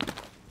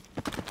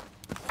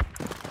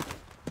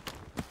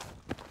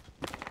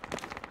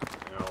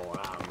 Oh,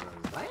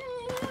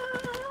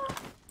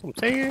 I'm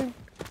saying.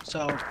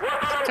 So,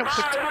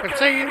 I'm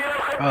saying.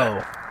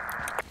 oh.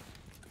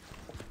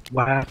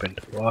 What happened?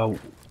 Well,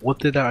 what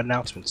did that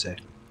announcement say?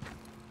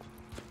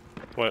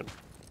 What?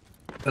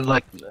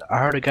 Like, I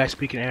heard a guy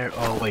speaking air.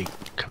 Oh, wait.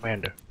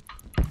 Commander.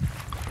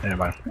 Never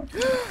mind.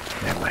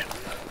 Never mind.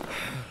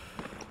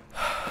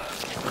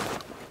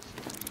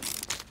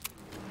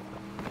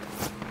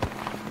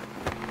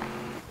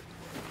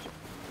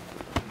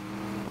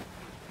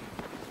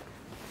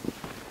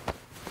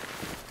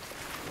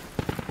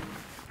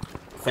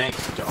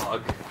 Thanks,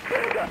 dog.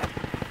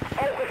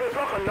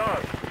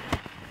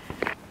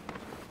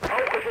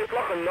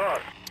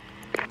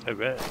 I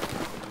bet.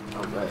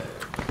 Alright.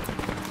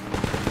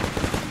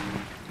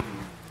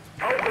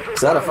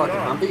 Is that a fucking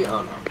Humvee?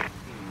 Oh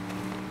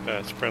no.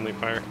 That's friendly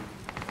fire.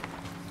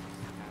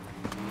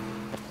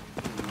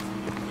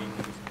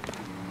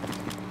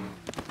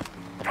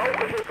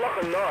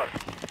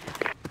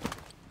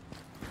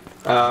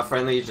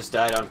 Friendly just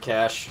died on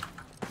cash.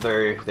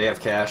 They have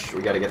cash.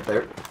 We gotta get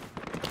there.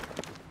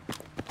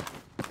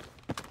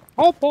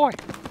 Oh boy!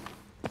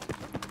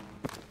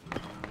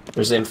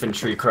 There's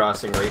infantry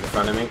crossing right in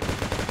front of me.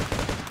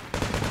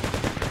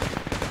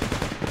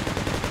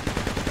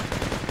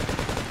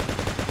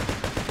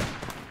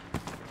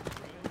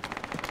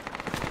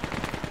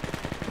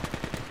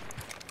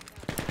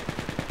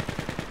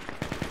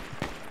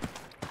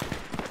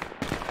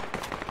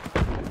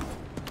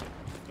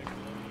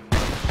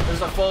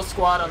 There's a full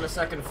squad on the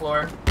second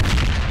floor.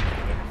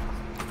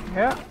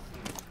 Yeah.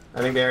 I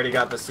think they already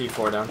got the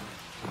C4 down.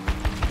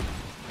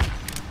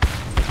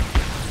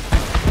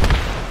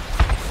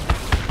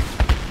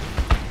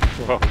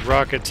 Well,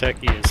 Rocket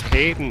Techie is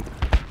hating.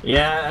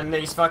 Yeah, and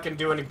he's fucking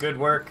doing good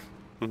work.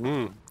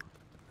 Mm-hmm.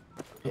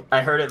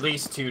 I heard at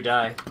least 2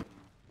 die.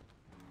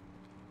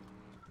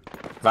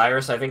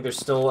 Virus, I think there's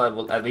still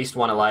at least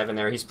 1 alive in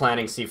there. He's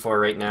planning C4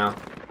 right now.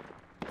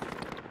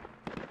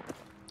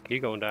 He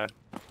gonna die.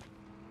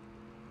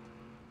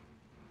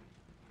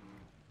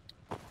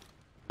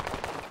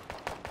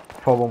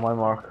 Follow my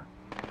mark.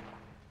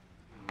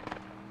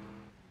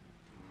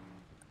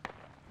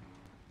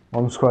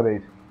 On squad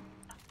 8.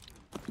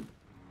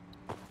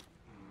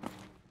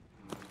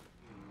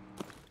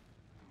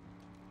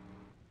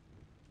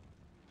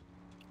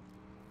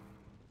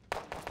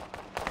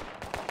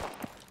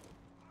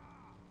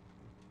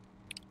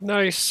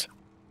 Nice.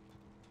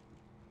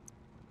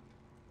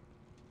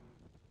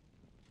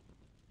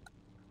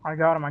 I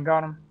got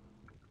him.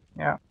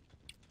 Yeah.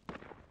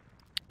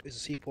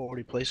 Is the C4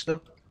 already placed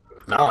though?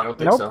 No, I don't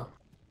think Nope. so.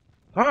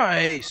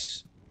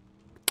 Nice!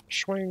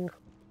 Swing.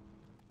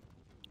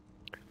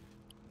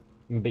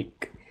 Big.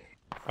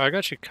 I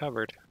got you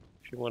covered.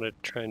 If you want to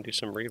try and do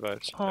some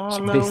revives. All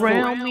They still-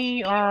 around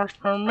me are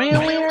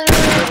familiar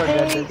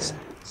faces.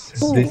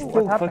 They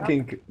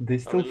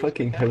still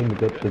fucking haven't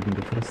gotten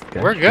the first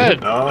guy. We're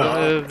good.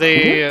 No.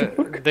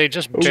 They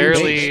just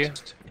barely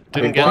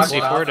didn't get blocked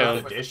C4 off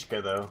down. the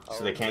Dishka though,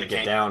 so they can't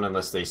get down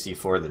unless they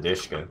C4 the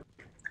Dishka.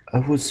 I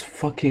was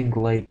fucking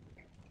like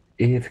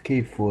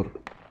AFK for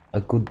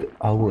a good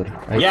hour.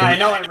 I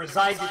know. I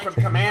resigned you from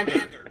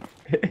commanding.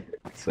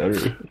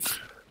 Sorry.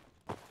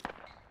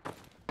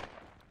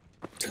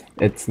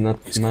 It's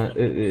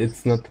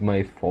not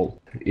my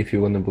fault. If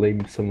you wanna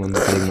blame someone,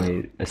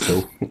 blame my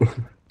SO.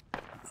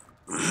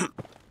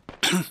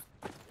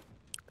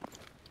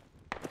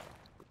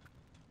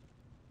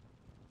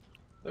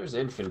 There's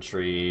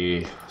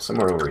infantry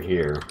somewhere over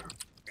here.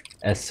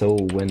 SO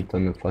went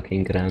on a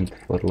fucking rant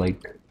for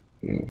like,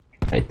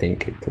 I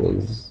think it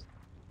was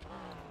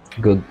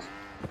good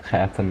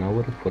half an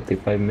hour,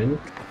 45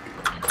 minutes.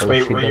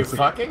 Wait, were you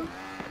fucking?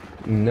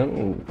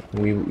 No,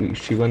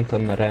 she went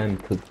on a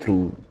rant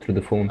through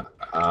the phone.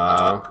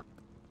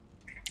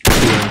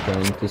 She went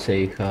on to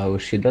say how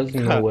she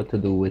doesn't know what to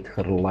do with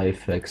her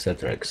life,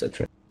 etc,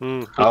 etc.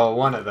 Oh,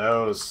 one of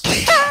those.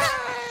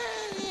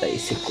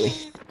 Basically.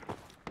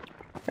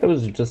 I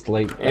was just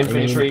like...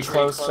 Infantry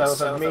close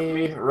south of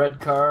me, red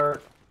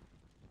car.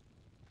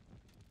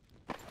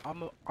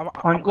 I'm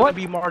gonna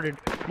be martyred.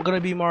 I'm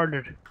gonna be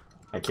martyred.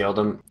 I killed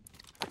him.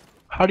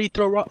 How do you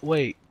throw rock?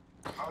 Wait.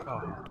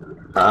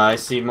 I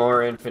see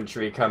more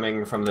infantry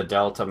coming from the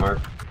Delta mark.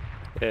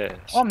 Yes.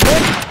 Oh, I'm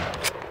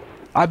dead.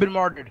 I've been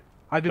martyred.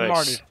 I've been Nice.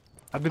 martyred.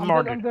 I've been I'm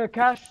martyred. the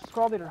cash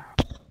squad leader.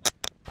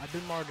 I've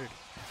been martyred.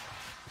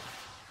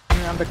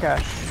 I'm the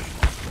cash.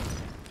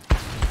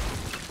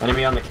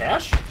 Enemy on the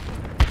cache?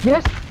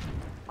 Yes.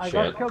 I Shit.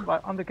 got killed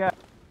on the cash.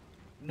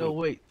 No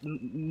wait,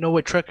 no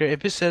wait, Trekker.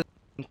 If it says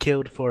I'm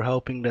killed for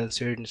helping the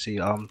insurgency,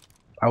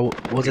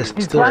 was I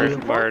still planning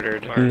here?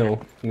 Martyred. No,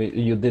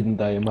 you didn't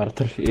die a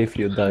martyr. If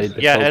you died...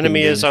 Yeah, helping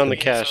enemy is on the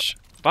insurgency. cache.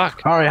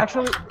 Fuck. Alright.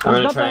 Actually, I'm he's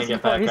gonna not try and dancing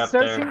get back he's up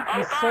searching, there.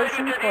 He's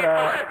searching for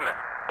a...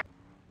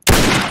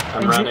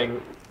 I'm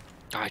running.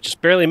 I just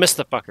barely missed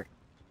the fucker.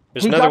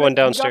 There's He another got one it, he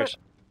got downstairs.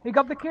 He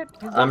got the kit.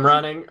 I'm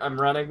running. I'm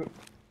running.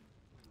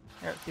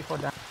 Here,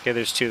 C4 down. Okay,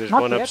 there's two. There's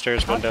Not one yet,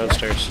 upstairs, one not yet.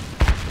 downstairs.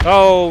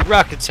 Oh,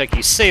 Rocket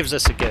Techie saves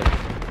us again.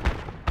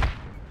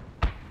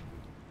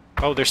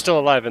 Oh, they're still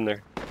alive in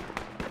there.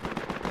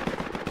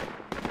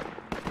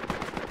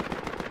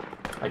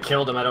 I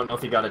killed him. I don't know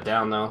if he got it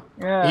down though.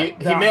 Yeah,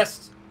 He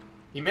missed.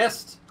 He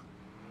missed.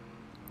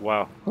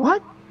 Wow.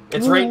 What?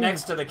 It's right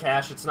next to the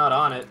cache. It's not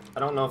on it. I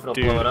don't know if it'll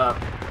blow it up.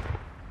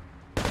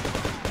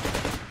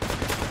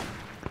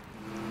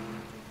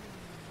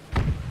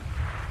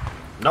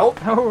 Nope.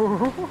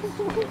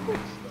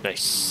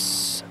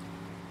 Nice.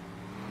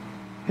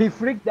 He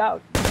freaked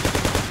out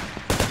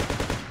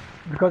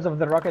because of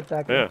the rocket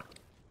tackle. Yeah.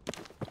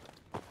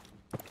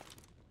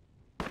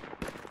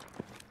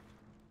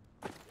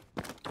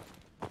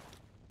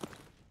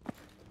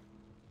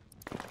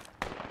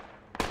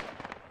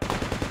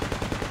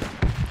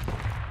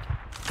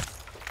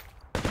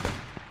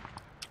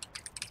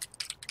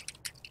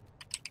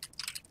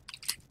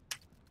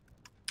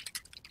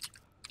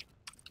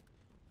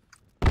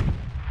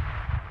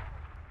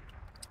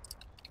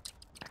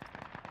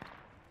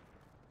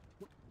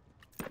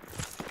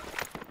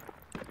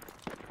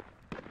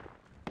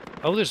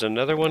 Oh, there's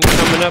another one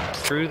coming up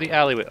through the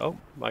alleyway. Oh,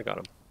 I got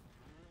him.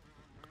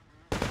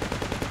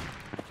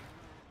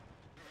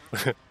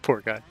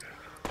 Poor guy.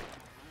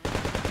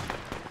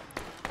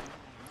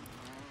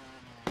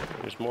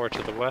 There's more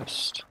to the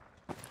west.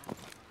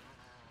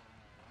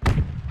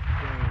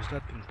 There's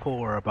nothing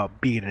poor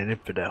about being an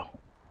infidel.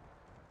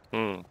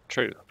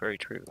 True. Very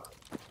true.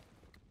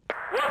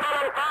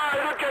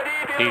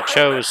 He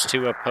chose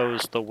to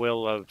oppose the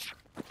will of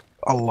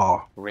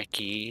Allah.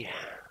 Ricky.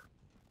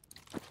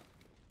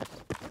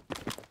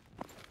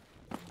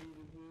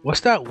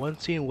 What's that one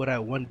scene where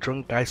that one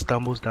drunk guy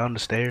stumbles down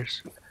the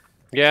stairs?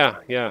 Yeah.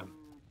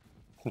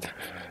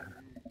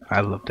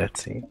 I love that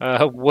scene.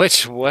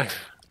 Which one?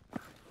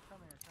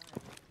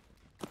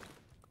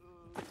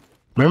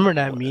 Remember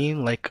that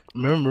meme? Like,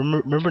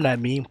 remember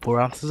that meme?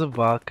 4 ounces of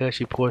vodka.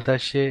 She pours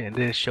that shit, and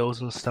then it shows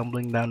him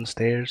stumbling down the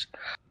stairs.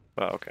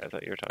 Oh, okay. I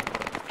thought you were talking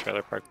about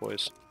Trailer Park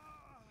Boys.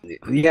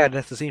 Yeah,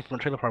 that's the scene from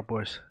Trailer Park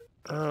Boys.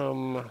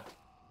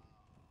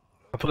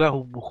 I forgot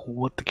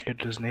what the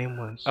character's name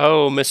was.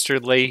 Oh,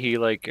 Mr. Leahy,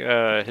 like,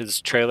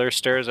 his trailer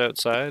stairs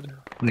outside?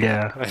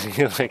 Yeah. I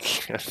mean, like,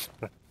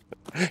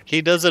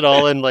 he does it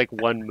all in, like,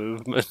 one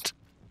movement.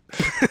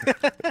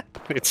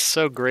 It's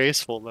so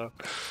graceful, though.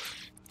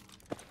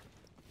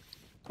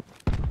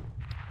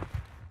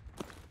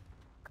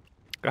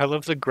 I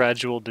love the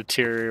gradual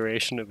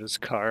deterioration of his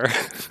car.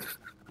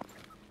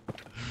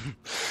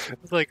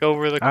 It's like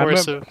over the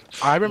course of...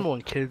 I remember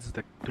when kids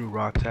threw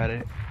rocks at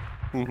it.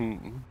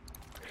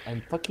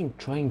 I'm fucking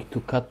trying to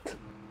cut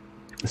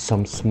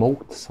some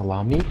smoked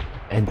salami,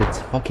 and it's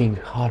fucking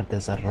hard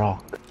as a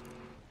rock.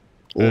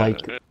 Like,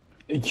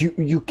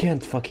 you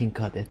can't fucking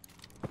cut it.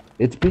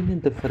 It's been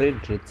in the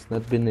fridge, it's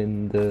not been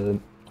in the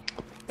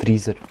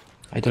freezer.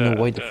 I don't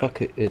know why the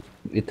fuck it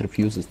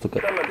refuses to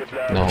cut.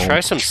 No.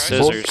 Try some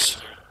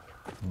scissors.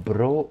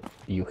 Bro,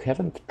 you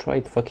haven't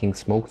tried fucking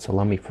smoked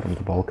salami from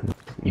the balcony.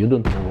 You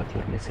don't know what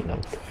you're missing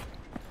out.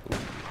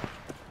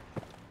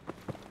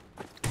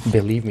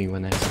 Believe me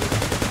when I say that.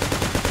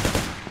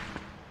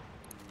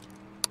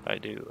 I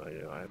do,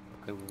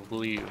 I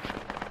believe.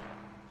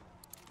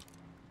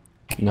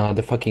 No,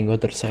 the fucking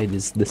other side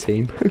is the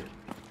same.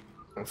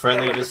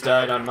 Friendly just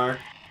died on Mark.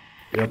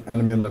 Yep,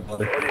 I'm in the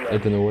body. I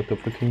don't know what to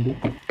fucking do.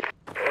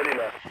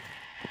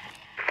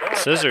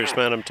 Scissors,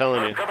 man, I'm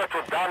telling you.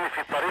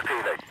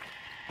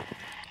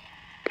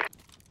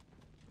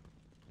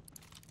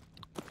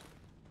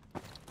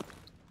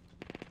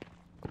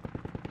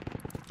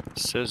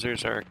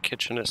 Scissors are a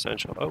kitchen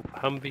essential. Oh,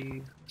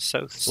 Humvee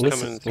South's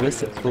coming through.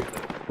 Listen to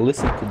this.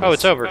 Oh,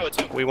 it's over.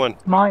 We won.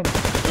 Mine.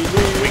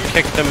 We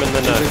kicked them in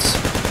the nuts.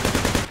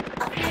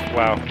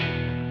 Wow.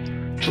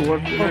 So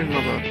what did I know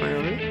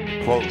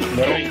about?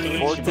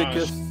 4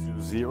 tickets,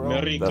 0.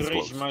 Merry That's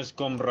Christmas,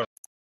 comrade.